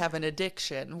and I have an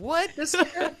addiction. What? This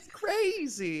is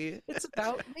crazy. It's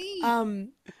about me. um,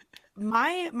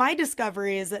 my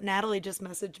discovery is that Natalie just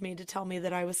messaged me to tell me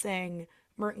that I was saying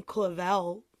Merton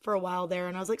Clavel for a while there,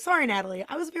 and I was like, sorry, Natalie,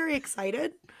 I was very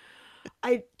excited.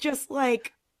 I just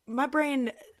like my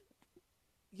brain.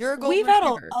 You're a golden We've had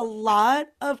retriever. a lot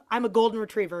of. I'm a golden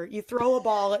retriever. You throw a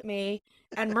ball at me,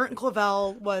 and Merton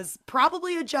Clavel was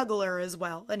probably a juggler as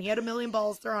well, and he had a million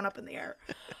balls thrown up in the air.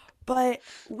 But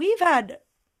we've had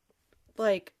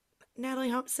like Natalie,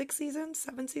 how 6 seasons,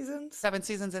 7 seasons, 7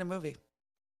 seasons in a movie.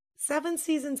 7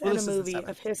 seasons Well, and a this is the movie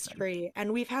of seventh season. history,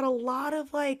 and we've had a lot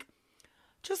of like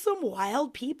just some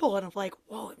wild people, and I'm like,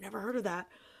 whoa, I've never heard of that.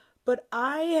 But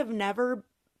I have never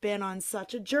been on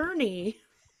such a journey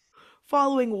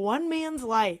following one man's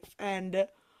life, and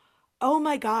oh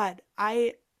my God,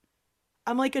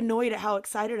 I'm like annoyed at how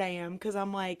excited I am because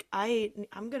I'm like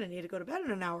I'm gonna need to go to bed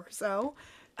in an hour or so.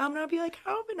 I'm gonna be like,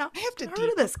 how have I not I have to heard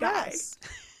of this guy? decompress.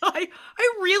 I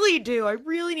really do. I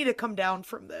really need to come down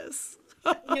from this.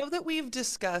 I know that we've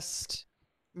discussed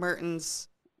Merton's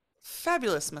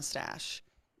fabulous mustache,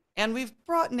 and we've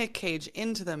brought Nick Cage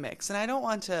into the mix, and I don't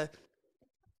want to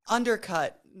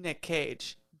undercut Nick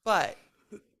Cage, but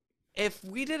if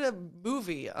we did a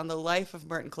movie on the life of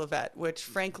Merton Clavet, which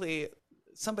frankly,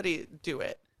 somebody do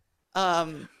it.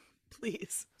 Um,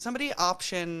 Please. somebody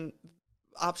option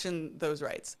those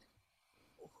rights.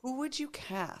 Who would you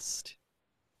cast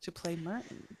to play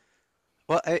Merton?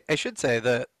 well, I should say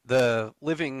the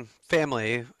living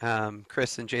family,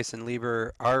 Chris and Jason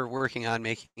Lieber, are working on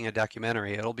making a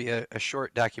documentary. It'll be a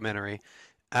short documentary.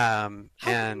 How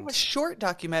can you have a And short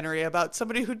documentary about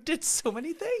somebody who did so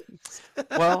many things?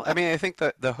 well, I mean, I think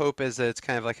that the hope is that it's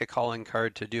kind of like a calling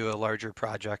card to do a larger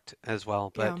project as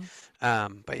well. Yeah.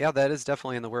 But yeah, that is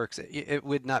definitely in the works. It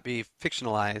would not be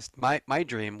fictionalized. My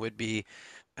dream would be,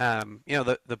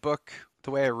 the book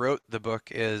the way I wrote the book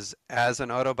is as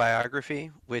an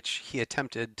autobiography, which he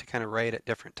attempted to kind of write at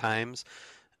different times.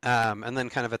 And then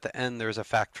kind of at the end, there's a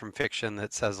fact from fiction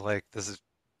that says like this is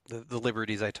the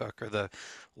liberties I took or the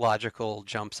logical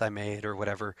jumps I made or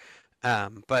whatever.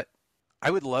 But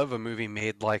I would love a movie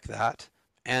made like that.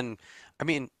 And I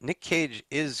mean, Nick Cage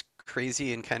is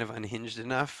crazy and kind of unhinged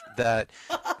enough that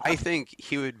I think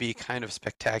he would be kind of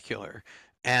spectacular.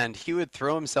 And he would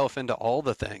throw himself into all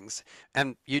the things.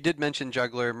 And you did mention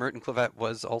juggler. Merton Clavette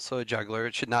was also a juggler.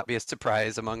 It should not be a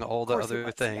surprise among all Of the course he other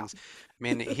was, yeah. things. I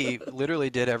mean, he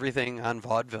literally did everything on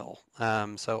vaudeville.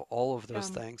 So all of Yeah. those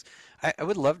things. I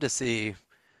would love to see.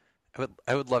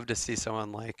 I would love to see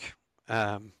someone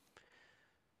um,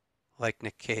 like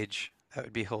Nick Cage. That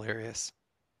would be hilarious.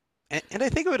 And I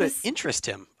think it would This interest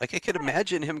him. Like I could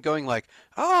imagine him going like,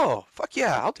 "Oh, fuck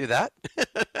yeah, I'll do that."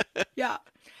 yeah.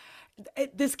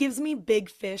 This gives me Big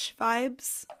Fish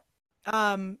vibes.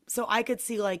 So I could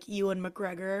see like Ewan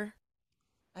McGregor.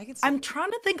 I can see. I'm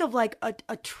trying to think of like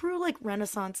a true like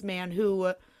Renaissance man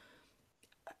who,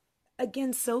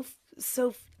 again,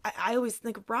 I always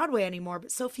think of Broadway anymore,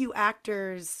 but so few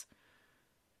actors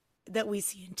that we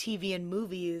see in TV and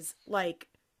movies like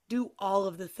do all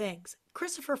of the things.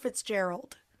 Christopher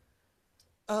Fitzgerald.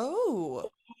 Oh,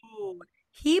 Oh.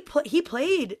 He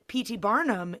played P.T.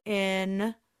 Barnum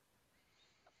in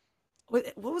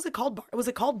what was it called? Was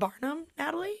it called Barnum,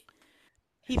 Natalie?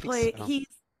 I He think played so. he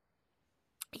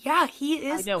Yeah,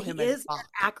 I know he him as is an Bach.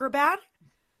 acrobat.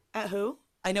 At who?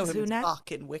 I know As him who as next?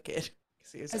 Bach in Wicked.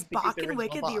 'Cause I As think he's Bach the and original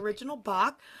Wicked, the Bach. original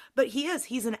Bach. But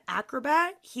he's an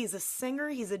acrobat, he's a singer,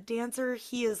 he's a dancer,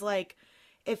 he is like,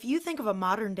 if you think of a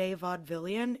modern day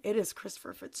vaudevillian, it is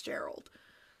Christopher Fitzgerald.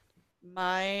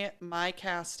 My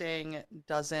casting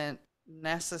doesn't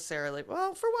necessarily.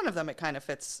 Well, for one of them, it kind of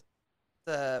fits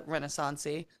the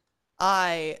Renaissancey.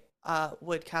 I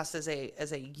would cast as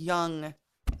a young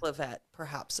Clavette,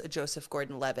 perhaps a Joseph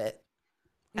Gordon-Levitt,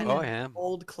 and Oh, Mm. an yeah.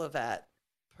 old Clavette,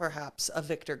 perhaps a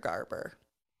Victor Garber.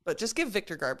 But just give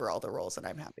Victor Garber all the roles, and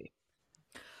I'm happy.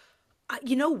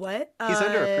 You know what? He's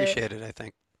underappreciated, I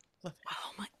think. Oh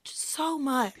my, so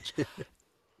much.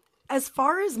 As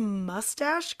far as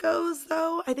mustache goes,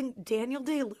 though, I think Daniel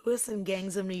Day-Lewis in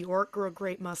Gangs of New York grew a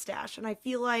great mustache, and I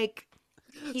feel like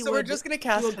he So we're would just gonna do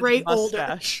cast a his great older.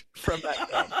 mustache from that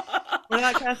film. We're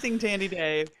not casting Dandy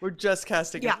Day. We're just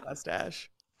casting his Yeah,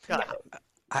 mustache. Got yeah, it.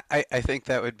 I think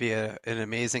that would be an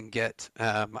amazing get.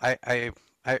 I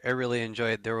really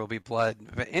enjoyed There Will Be Blood.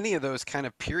 But any of those kind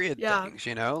of period yeah. things,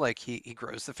 like he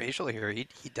grows the facial hair. He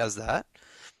does that.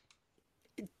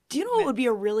 Do you know what would be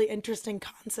a really interesting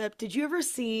concept? Did you ever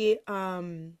see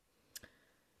oh,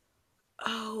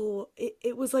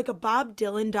 it was like a Bob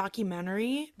Dylan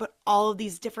documentary, but all of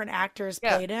these different actors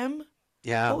Yeah. played him.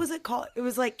 Yeah, What was it called? It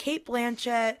was like Kate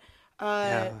Blanchett,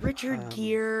 yeah. Richard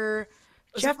Gere,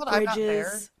 Was it Jeff called I'm Not There?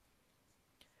 Bridges.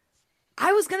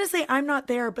 I was gonna say I'm Not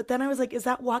There, but then I was like, is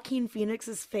that Joaquin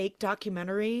Phoenix's fake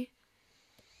documentary?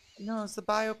 No, it's the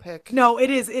biopic. No,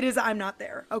 it is. It is I'm Not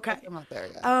There. Okay. I'm not there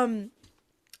yet.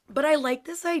 But I like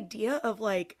this idea of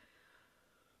like,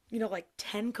 like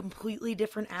 10 completely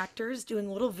different actors doing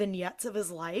little vignettes of his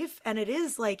life. And it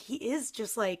is like, he is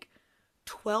just like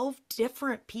 12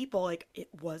 different people. Like,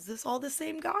 was this all the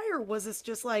same guy or was this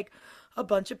just like a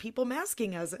bunch of people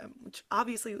masking as him? Which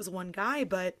obviously it was one guy,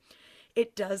 but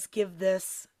it does give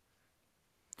this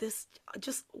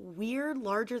just weird,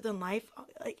 larger than life.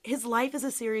 Like, his life is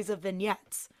a series of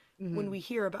vignettes when we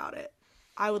hear about it.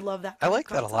 I would love that I kind of like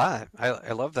that a concept. lot.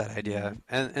 I love that idea.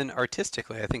 And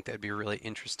artistically, I think that'd be really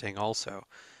interesting also.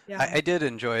 Yeah. I did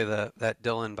enjoy that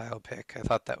Dylan biopic. I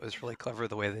thought that was really clever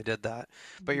the way they did that.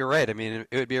 But you're right. I mean,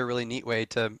 it would be a really neat way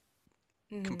to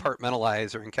Mhm.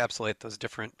 compartmentalize or encapsulate those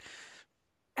different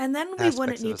And then we wouldn't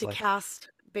aspects of need his to life. cast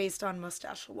based on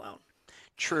mustache alone.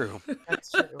 True.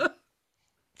 That's true.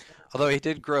 Although he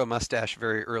did grow a mustache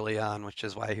very early on, which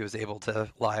is why he was able to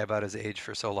lie about his age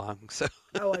for so long. So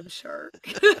Oh, I'm sure.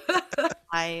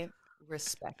 I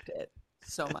respect it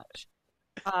so much.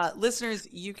 Listeners,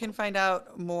 you can find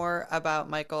out more about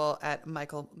Michael at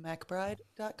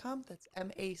michaelmacbride.com. That's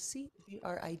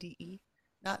MacBride,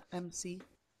 not MC.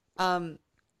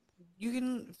 You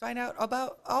can find out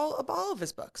about all of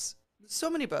his books. So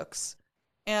many books.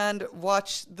 And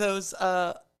watch those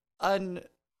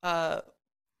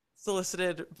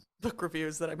unsolicited book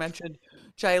reviews that I mentioned,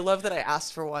 which I love that I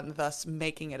asked for one, thus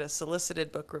making it a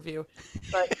solicited book review.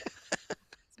 But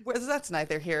that's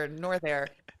neither here nor there.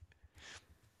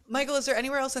 Michael, is there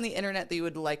anywhere else on the internet that you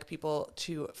would like people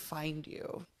to find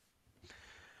you?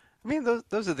 I mean,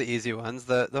 those are the easy ones.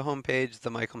 The homepage, the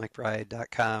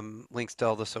michaelmcbride.com, links to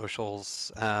all the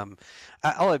socials.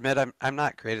 I'll admit I'm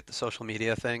not great at the social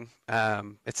media thing.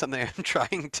 It's something I'm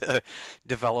trying to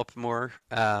develop more.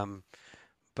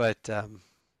 But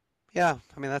yeah,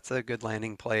 I mean that's a good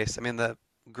landing place. I mean the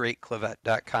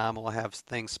greatclavette.com will have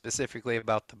things specifically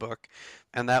about the book,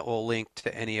 and that will link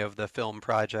to any of the film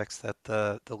projects that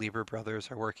the Lieber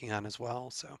brothers are working on as well.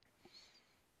 So.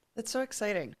 That's so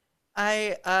exciting.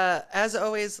 As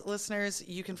always, listeners,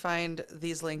 you can find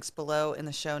these links below in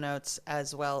the show notes,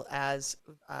 as well as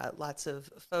lots of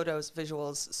photos,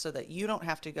 visuals, so that you don't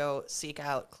have to go seek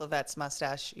out Clavette's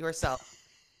mustache yourself.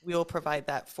 We will provide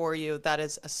that for you. That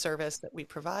is a service that we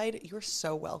provide. You're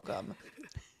so welcome.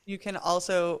 You can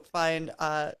also find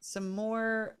some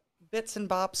more bits and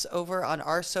bops over on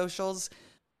our socials.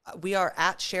 We are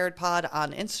at Shared Pod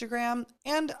on Instagram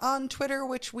and on Twitter,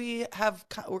 which we're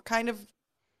kind of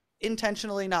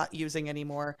intentionally not using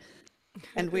anymore.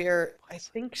 And we're, I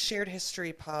think, Shared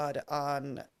History Pod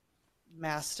on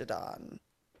Mastodon.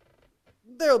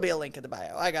 There'll be a link in the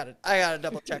bio. I gotta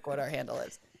double check what our handle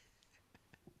is.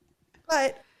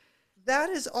 But that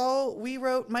is all we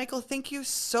wrote. Michael, thank you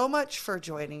so much for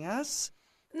joining us.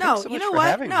 No, Thanks so you much know for what?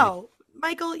 having me. No,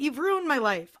 Michael, you've ruined my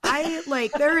life. I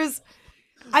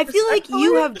feel like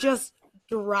you have just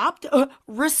dropped,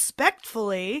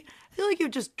 respectfully, I feel like you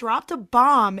just dropped a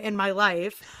bomb in my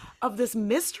life of this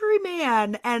mystery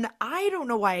man, and I don't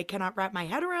know why I cannot wrap my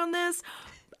head around this.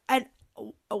 And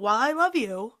while I love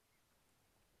you,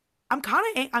 I'm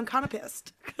kind of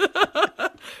pissed.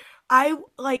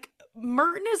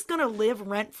 Merton is gonna live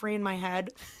rent free in my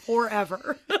head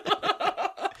forever.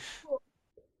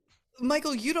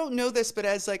 Michael, you don't know this, but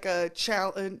as like a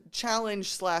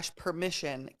challenge /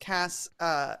 permission, Cass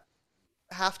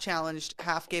half challenged,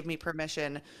 half gave me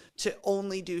permission to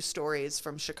only do stories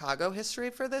from Chicago history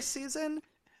for this season,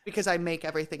 because I make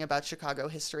everything about Chicago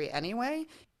history anyway.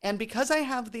 And because I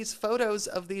have these photos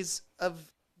of these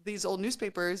old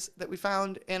newspapers that we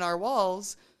found in our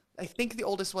walls, I think the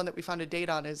oldest one that we found a date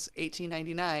on is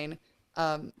 1899,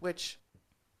 which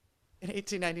in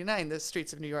 1899, the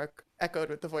streets of New York echoed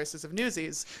with the voices of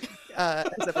newsies, as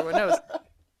everyone knows.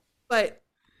 But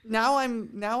now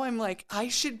I'm like, I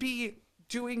should be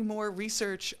doing more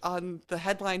research on the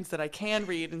headlines that I can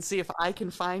read and see if I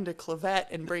can find a Clavette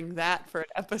and bring that for an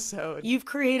episode. You've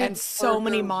created And so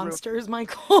many further monsters,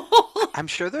 Michael. I'm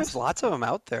sure there's lots of them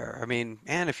out there. I mean,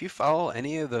 man, if you follow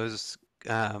any of those,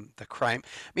 the crime.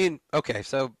 I mean, okay,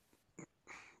 so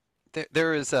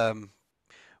there is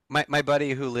my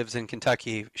buddy who lives in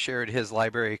Kentucky shared his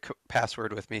library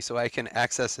password with me so I can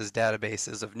access his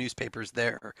databases of newspapers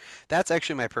there. That's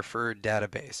actually my preferred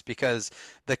database because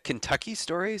the Kentucky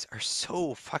stories are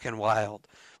so fucking wild.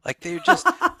 Like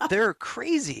they're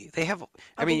crazy. They have,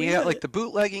 I mean, you got like the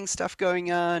bootlegging stuff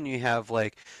going on, you have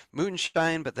like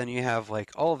moonshine, but then you have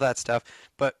like all of that stuff.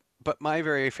 But my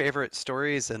very favorite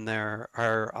stories in there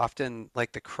are often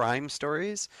like the crime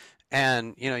stories.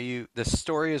 And the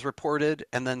story is reported,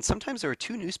 and then sometimes there are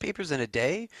two newspapers in a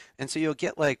day, and so you'll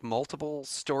get like multiple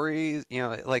stories.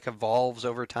 It like evolves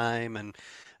over time. And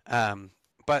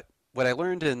but what I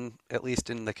learned at least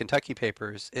in the Kentucky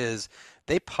papers is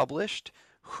they published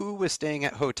who was staying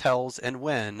at hotels and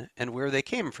when and where they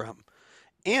came from,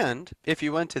 and if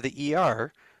you went to the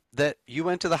ER, that you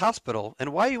went to the hospital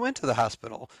and why you went to the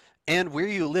hospital and where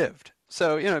you lived.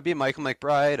 So it'd be Michael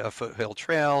McBride, a Foothill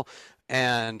Trail.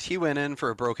 And he went in for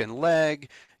a broken leg.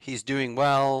 He's doing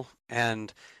well.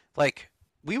 And like,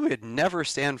 we would never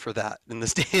stand for that in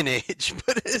this day and age,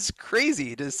 but it's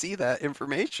crazy to see that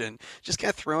information just kind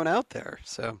of thrown out there.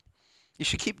 So you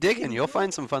should keep digging. You'll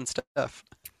find some fun stuff.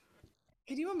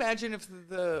 Can you imagine if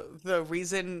the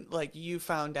reason like you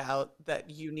found out that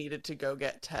you needed to go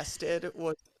get tested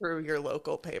was through your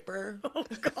local paper? Oh,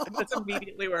 God. That's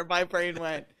immediately where my brain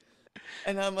went.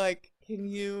 And I'm like, can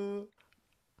you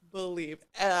believe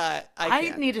I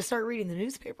need to start reading the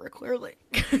newspaper, clearly.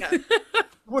 Yeah.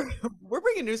 We're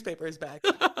bringing newspapers back.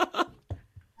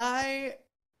 Thank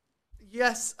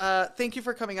you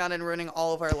for coming on and ruining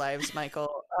all of our lives,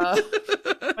 Michael,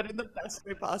 but in the best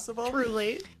way possible.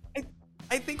 Truly.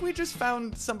 I think we just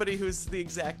found somebody who's the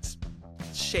exact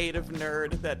shade of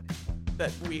nerd that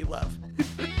we love.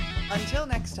 Until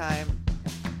next time,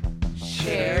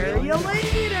 Share you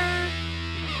later.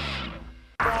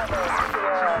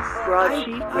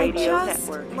 Broadsheet Radio I just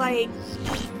Network. like